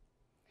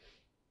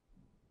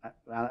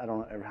I don't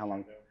know how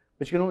long,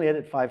 but you can only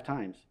edit 5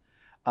 times.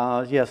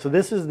 Yeah. So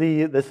this is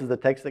the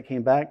text that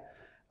came back.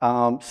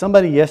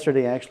 Somebody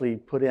yesterday actually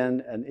put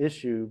in an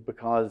issue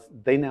because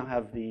they now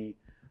have the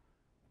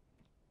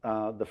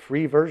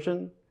free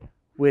version,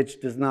 which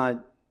does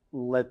not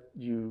let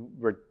you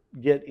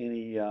get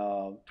any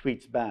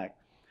tweets back.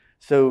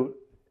 So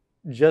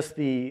just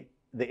the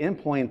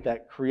endpoint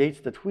that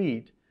creates the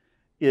tweet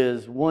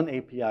is one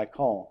API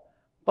call.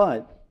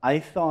 But I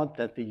thought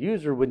that the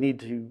user would need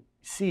to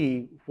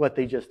see what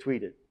they just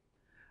tweeted,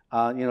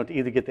 to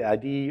either get the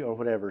ID or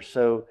whatever.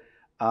 So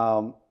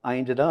I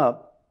ended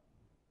up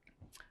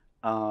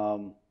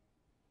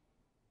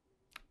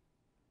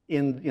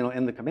in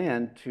the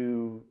command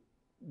to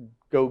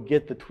go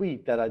get the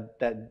tweet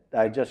that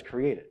I just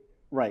created.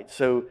 Right.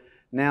 So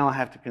now I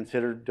have to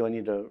consider, do I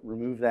need to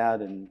remove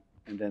that and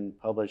then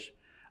publish?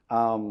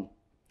 So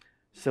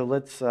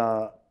let's.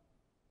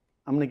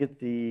 I'm going to get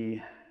the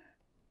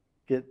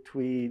get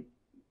tweet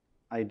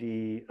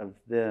ID of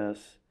this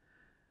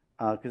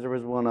because there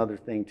was one other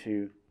thing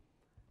too.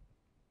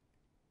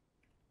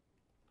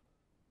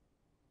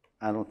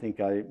 I don't think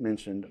I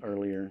mentioned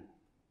earlier.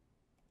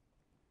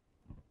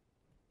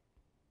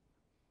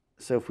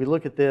 So if we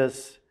look at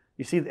this,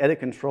 you see the edit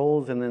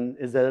controls and then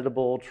is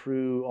editable,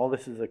 true, all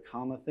this is a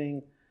comma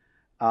thing.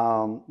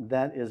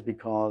 That is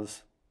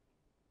because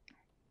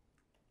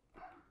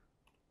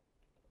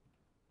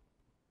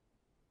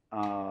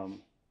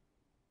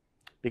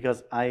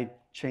I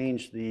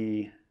changed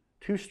the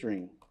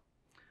toString.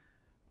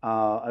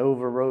 I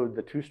overrode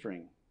the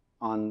toString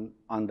on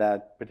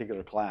that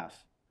particular class.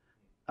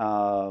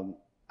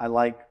 I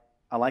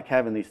like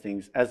having these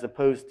things as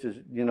opposed to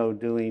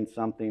doing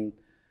something.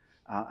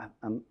 I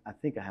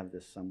think I have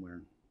this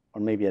somewhere,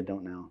 or maybe I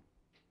don't now.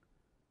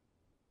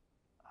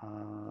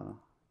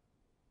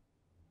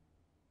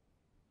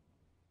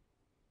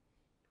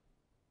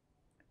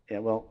 Yeah,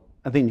 well,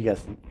 I think you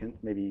guys can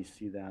maybe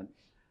see that.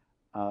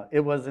 It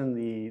was in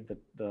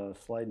the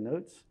slide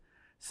notes.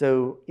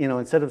 So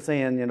instead of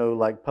saying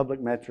like public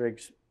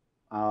metrics,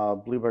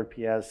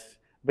 BluebirdPS,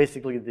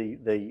 basically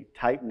the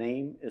type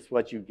name is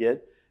what you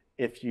get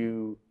if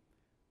you,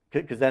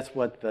 because that's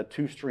what the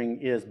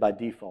toString is by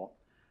default.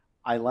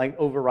 I like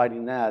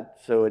overriding that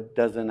so it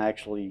doesn't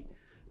actually.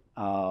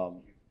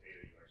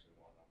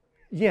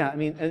 Yeah, I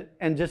mean,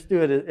 and just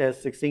do it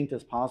as succinct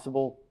as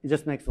possible. It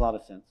just makes a lot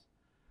of sense.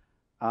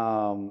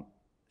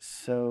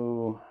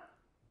 So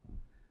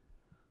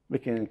we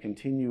can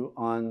continue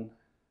on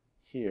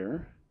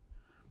here.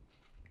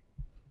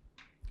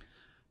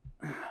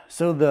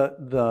 So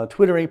the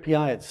Twitter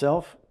API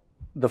itself,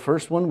 the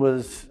first one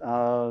was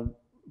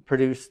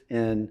produced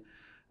in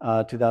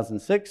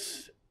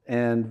 2006,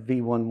 and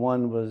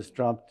V1.1 was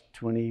dropped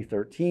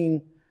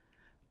 2013.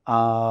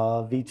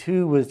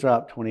 V2 was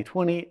dropped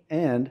 2020,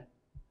 and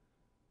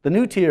the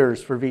new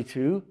tiers for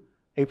V2,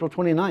 April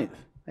 29th.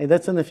 Hey,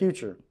 that's in the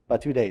future, by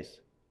 2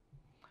 days.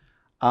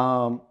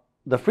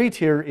 The free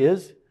tier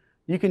is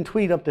you can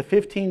tweet up to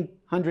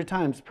 1,500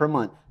 times per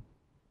month.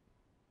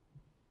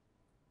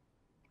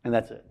 And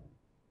that's it.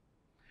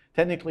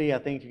 Technically, I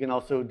think you can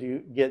also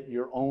get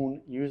your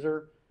own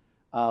user,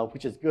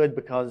 which is good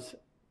because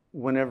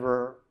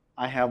whenever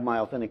I have my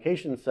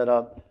authentication set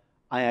up,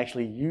 I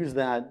actually use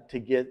that to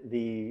get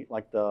the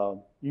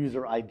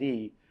user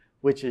ID,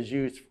 which is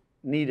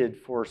needed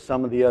for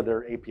some of the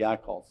other API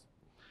calls.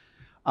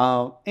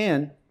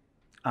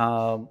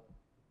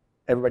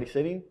 Everybody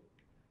sitting?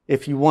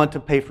 If you want to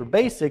pay for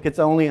basic, it's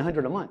only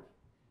 $100 a month.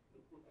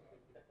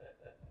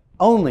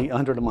 Only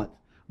 $100 a month.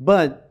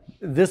 But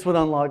this would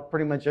unlock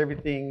pretty much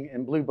everything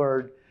in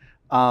Bluebird.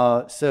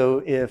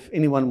 So if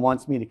anyone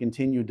wants me to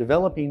continue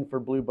developing for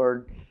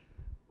Bluebird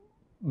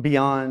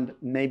beyond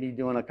maybe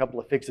doing a couple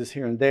of fixes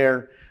here and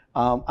there,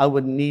 I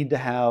would need to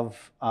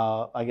have,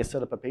 I guess,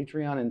 set up a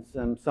Patreon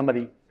and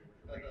somebody.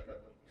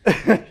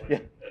 Yeah.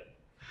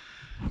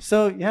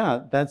 So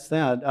yeah, that's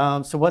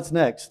that. So what's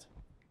next?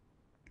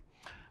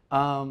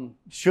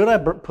 Should I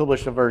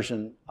publish a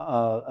version,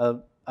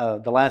 the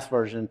last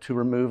version, to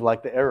remove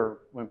like the error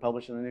when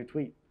publishing a new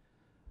tweet?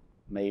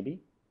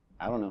 Maybe.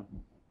 I don't know.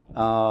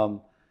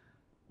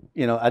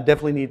 I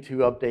definitely need to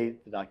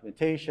update the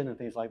documentation and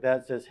things like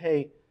that. It says,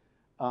 hey,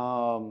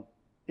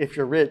 if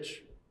you're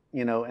rich,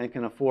 and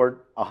can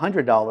afford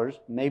 $100,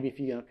 maybe if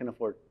you can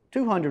afford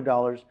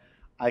 $200,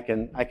 I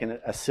can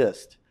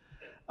assist.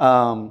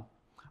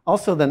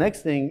 Also, the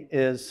next thing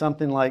is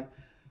something like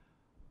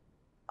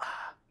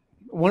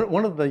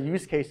one of the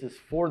use cases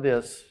for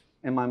this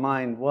in my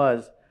mind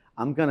was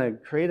I'm going to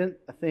create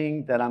a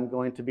thing that I'm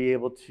going to be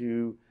able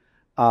to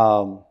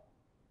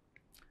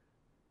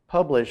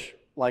publish,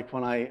 like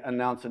when I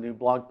announce a new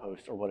blog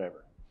post or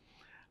whatever.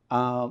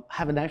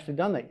 Haven't actually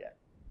done that yet.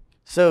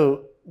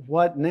 So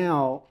what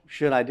now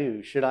should I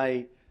do? Should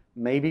I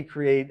maybe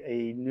create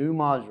a new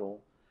module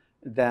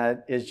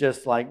that is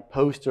just like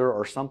Poster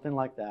or something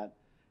like that,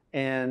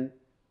 and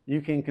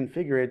you can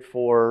configure it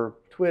for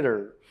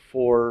Twitter,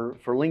 for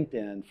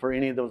LinkedIn, for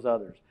any of those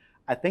others?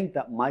 I think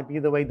that might be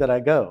the way that I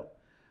go.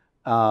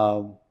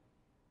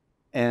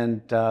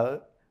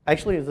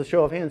 Actually, as a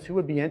show of hands, who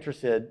would be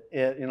interested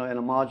in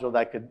a module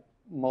that could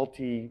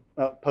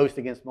post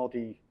against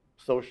multi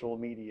social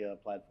media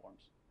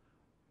platforms.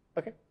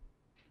 Okay.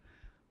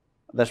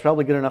 That's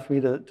probably good enough for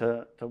me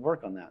to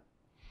work on that.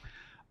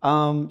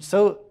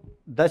 So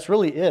that's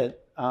really it.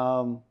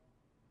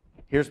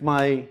 Here's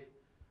my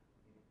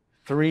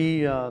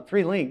three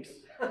links.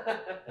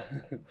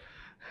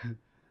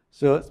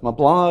 So it's my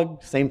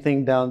blog, same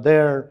thing down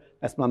there.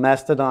 That's my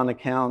Mastodon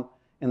account,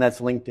 and that's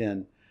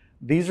LinkedIn.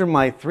 These are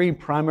my three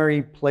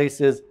primary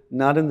places,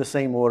 not in the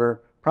same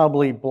order,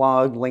 probably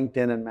blog,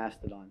 LinkedIn, and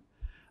Mastodon.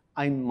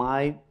 I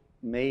might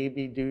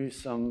maybe do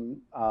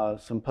some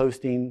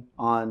posting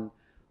on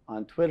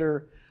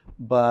Twitter,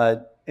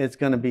 but it's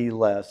going to be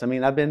less. I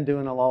mean, I've been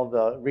doing all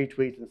the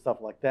retweets and stuff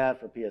like that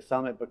for PS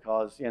Summit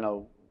because, you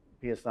know,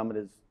 PS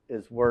Summit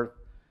is worth,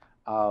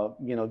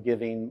 you know,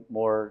 giving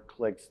more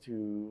clicks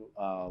to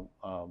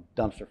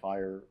dumpster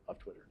fire of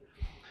Twitter.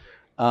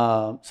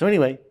 So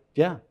anyway,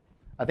 yeah,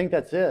 I think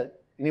that's it.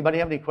 Anybody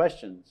have any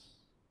questions?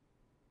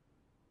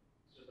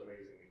 It's just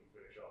amazing when you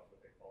finish off when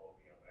they follow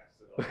me on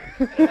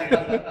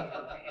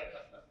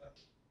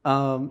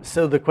Mastodon.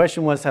 So the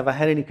question was, have I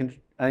had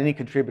any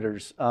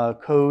contributors,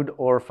 code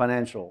or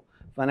financial?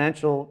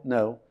 Financial,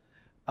 no.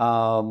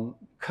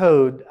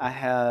 Code, I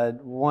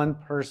had one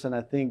person,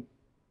 I think,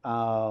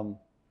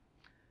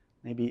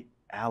 maybe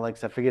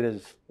Alex, I forget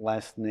his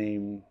last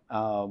name,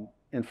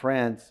 in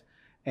France,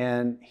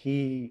 and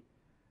he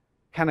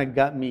kind of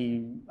got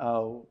me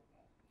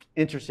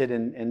interested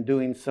in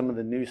doing some of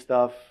the new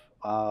stuff,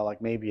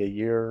 like maybe a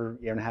year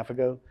and a half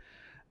ago.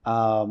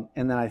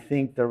 And then I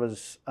think there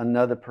was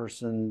another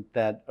person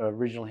that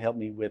originally helped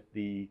me with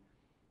the,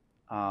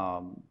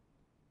 or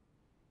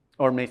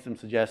made some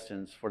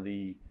suggestions for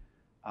the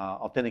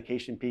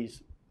authentication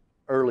piece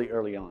early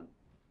on.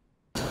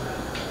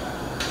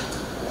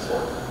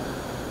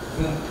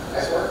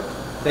 Nice work.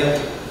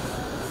 Thank you.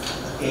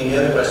 Any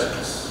other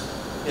questions?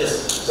 Yes.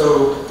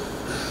 So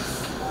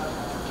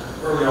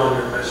early on,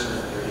 you mentioned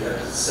that you had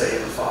to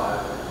save a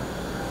file,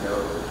 you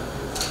know,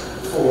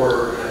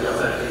 for the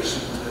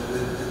authentication, the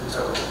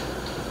token.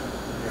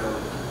 You know,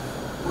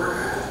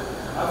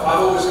 I've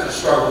always kind of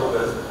struggled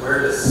with where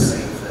to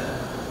save that.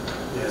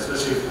 Yeah,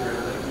 especially if you're going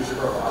to like user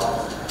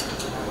profile,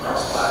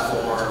 cross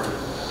platform.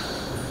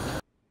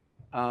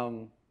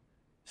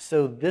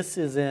 So this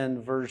is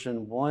in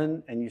version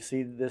 1, and you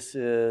see this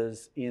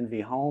is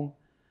ENV Home.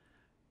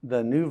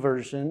 The new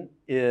version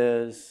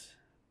is,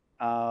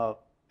 I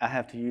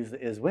have to use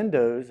is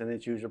Windows, and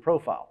it's user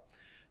profile.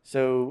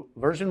 So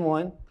version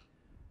 1,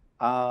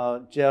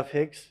 Jeff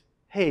Hicks,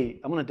 hey,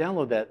 I'm going to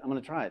download that. I'm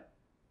going to try it.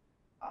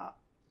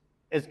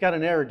 It's got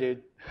an error,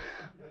 dude.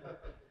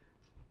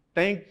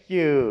 Thank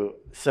you.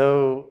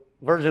 So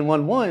version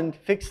 1.1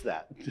 fixed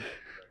that.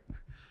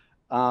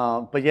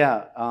 But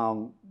yeah,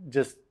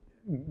 just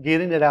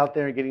getting it out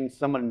there and getting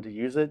someone to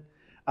use it.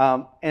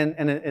 And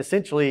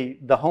essentially,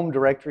 the home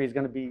directory is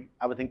going to be,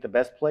 I would think, the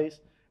best place.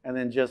 And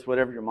then just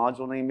whatever your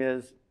module name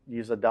is,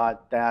 use a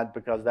 .dad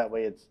because that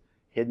way it's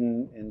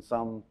hidden in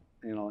some,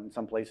 you know, in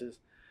some places.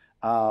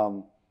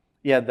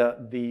 Yeah,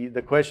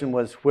 the question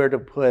was where to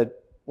put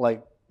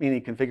like any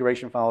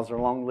configuration files or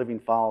long-living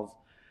files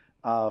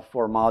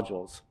for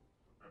modules.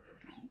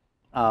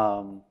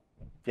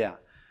 Yeah,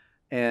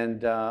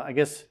 and I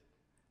guess.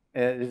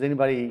 Does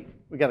anybody,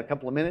 we got a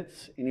couple of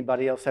minutes.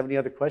 Anybody else have any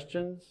other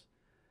questions?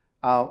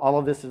 All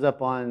of this is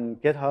up on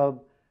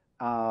GitHub.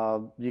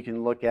 You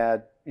can look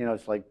at, you know,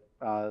 it's like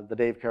the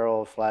Dave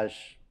Carroll /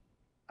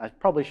 I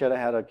probably should have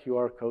had a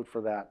QR code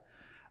for that.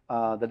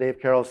 The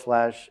Dave Carroll /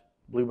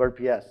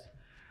 BluebirdPS.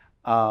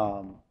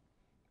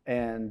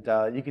 And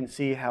you can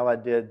see how I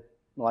did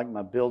like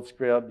my build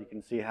script. You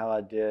can see how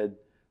I did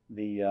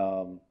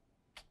the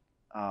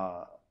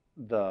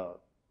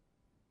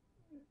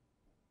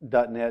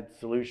 .NET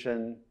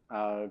solution,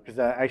 because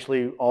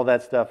actually all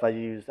that stuff I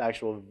used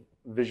actual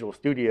Visual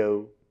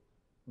Studio,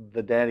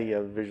 the daddy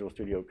of Visual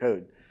Studio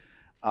Code.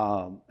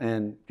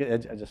 And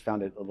I just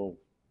found it a little,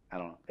 I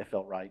don't know, it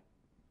felt right.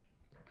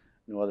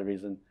 No other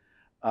reason.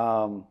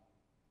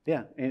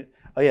 Yeah,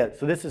 oh yeah,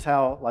 so this is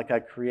how like I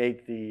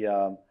create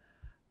the,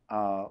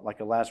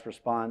 like a last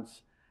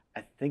response.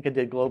 I think I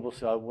did global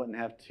so I wouldn't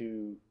have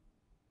to,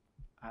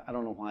 I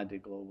don't know why I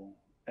did global.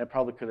 I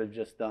probably could have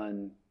just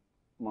done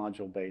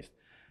module based.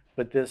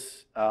 But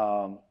this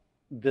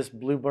this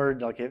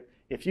Bluebird, like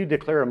if you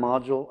declare a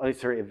module,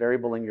 sorry, a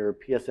variable in your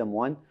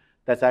PSM1,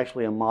 that's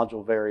actually a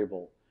module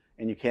variable,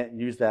 and you can't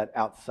use that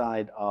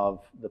outside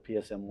of the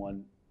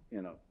PSM1,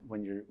 you know,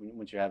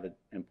 once you have it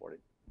imported.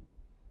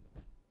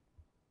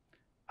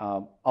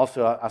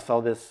 Also, I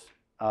saw this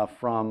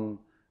from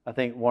I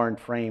think Warren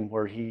Frame,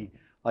 where he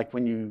like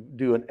when you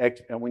do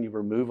when you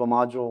remove a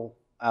module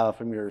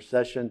from your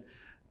session,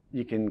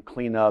 you can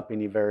clean up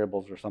any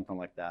variables or something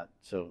like that.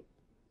 So.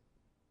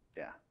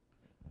 Yeah.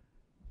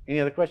 Any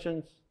other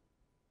questions?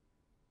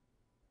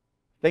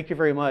 Thank you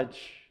very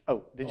much.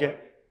 Oh, did you?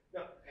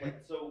 No,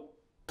 so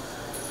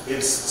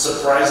It's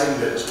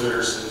surprising that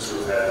Twitter seems to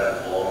have had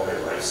that long a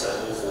life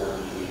cycle for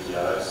the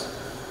APIs,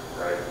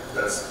 right?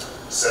 That's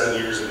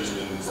 7 years in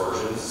between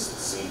versions. It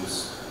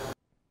seems.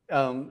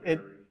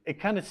 it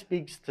kind of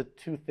speaks to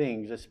two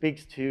things. It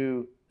speaks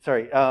to,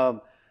 sorry,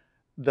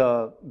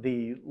 the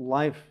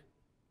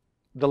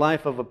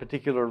life of a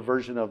particular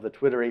version of the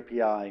Twitter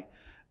API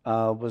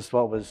was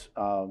what was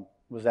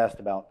asked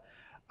about.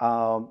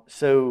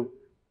 So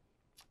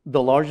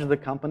the larger the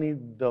company,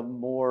 the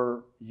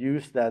more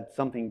use that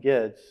something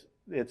gets,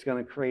 it's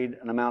going to create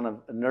an amount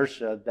of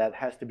inertia that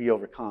has to be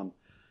overcome.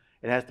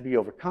 It has to be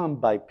overcome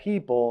by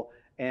people,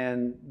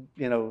 and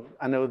you know,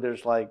 I know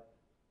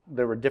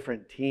there were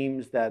different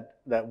teams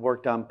that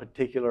worked on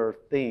particular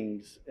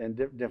things in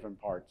different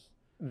parts.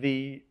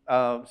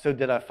 So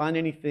did I find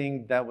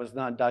anything that was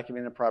not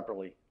documented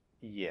properly?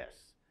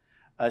 Yes,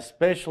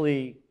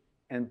 especially,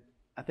 and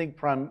I think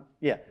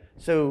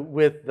so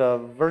with the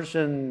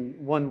version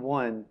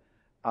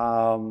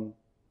 1.1,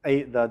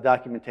 the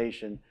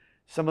documentation,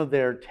 some of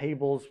their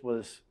tables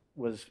was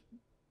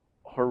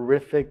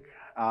horrific.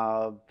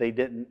 They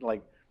didn't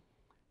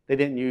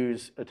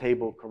use a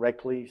table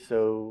correctly.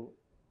 So,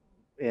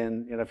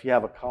 if you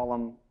have a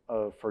column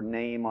for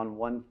name on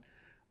one,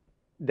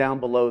 down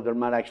below there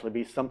might actually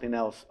be something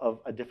else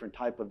of a different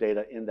type of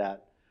data in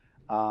that.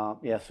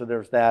 So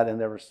there's that, and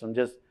there were some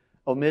just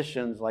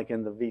omissions like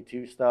in the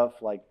V2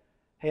 stuff, like,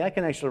 hey, I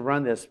can actually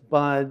run this,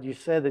 but you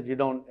said that you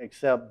don't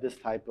accept this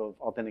type of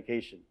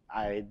authentication.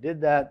 I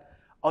did that.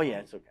 Oh yeah,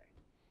 it's okay.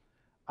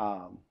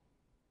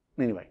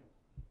 Anyway,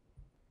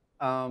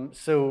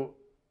 so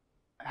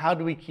how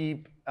do we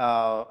keep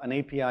an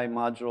API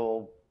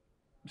module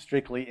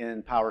strictly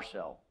in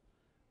PowerShell,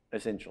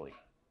 essentially,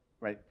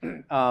 right?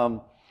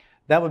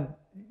 That would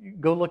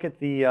go look at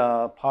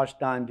the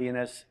posh.dyn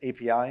DNS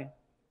API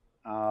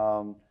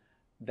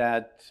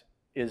that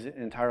is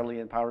entirely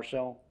in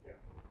PowerShell.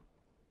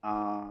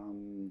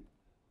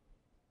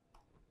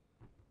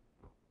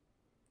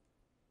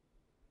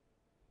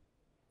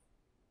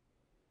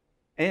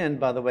 And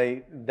by the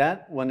way,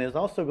 that one is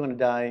also going to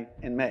die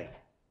in May.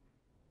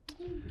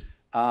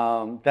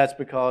 That's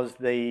because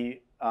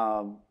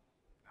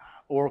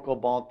Oracle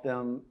bought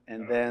them,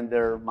 and then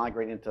they're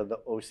migrating to the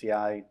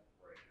OCI.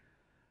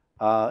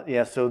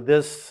 So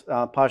this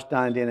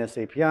posh.dyn DNS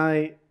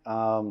API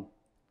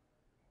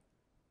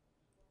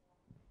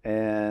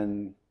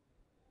and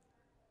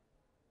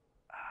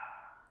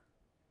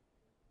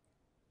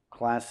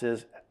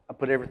classes, I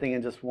put everything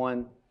in just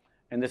one,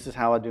 and this is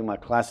how I do my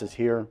classes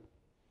here.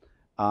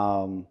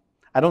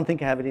 I don't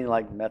think I have any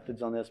like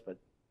methods on this, but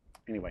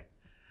anyway,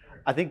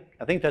 I think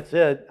that's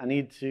it. I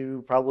need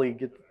to probably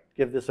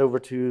give this over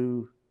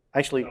to,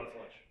 actually,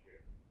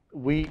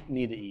 we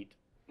need to eat.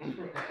 All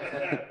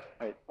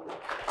right.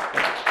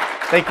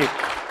 Thank you.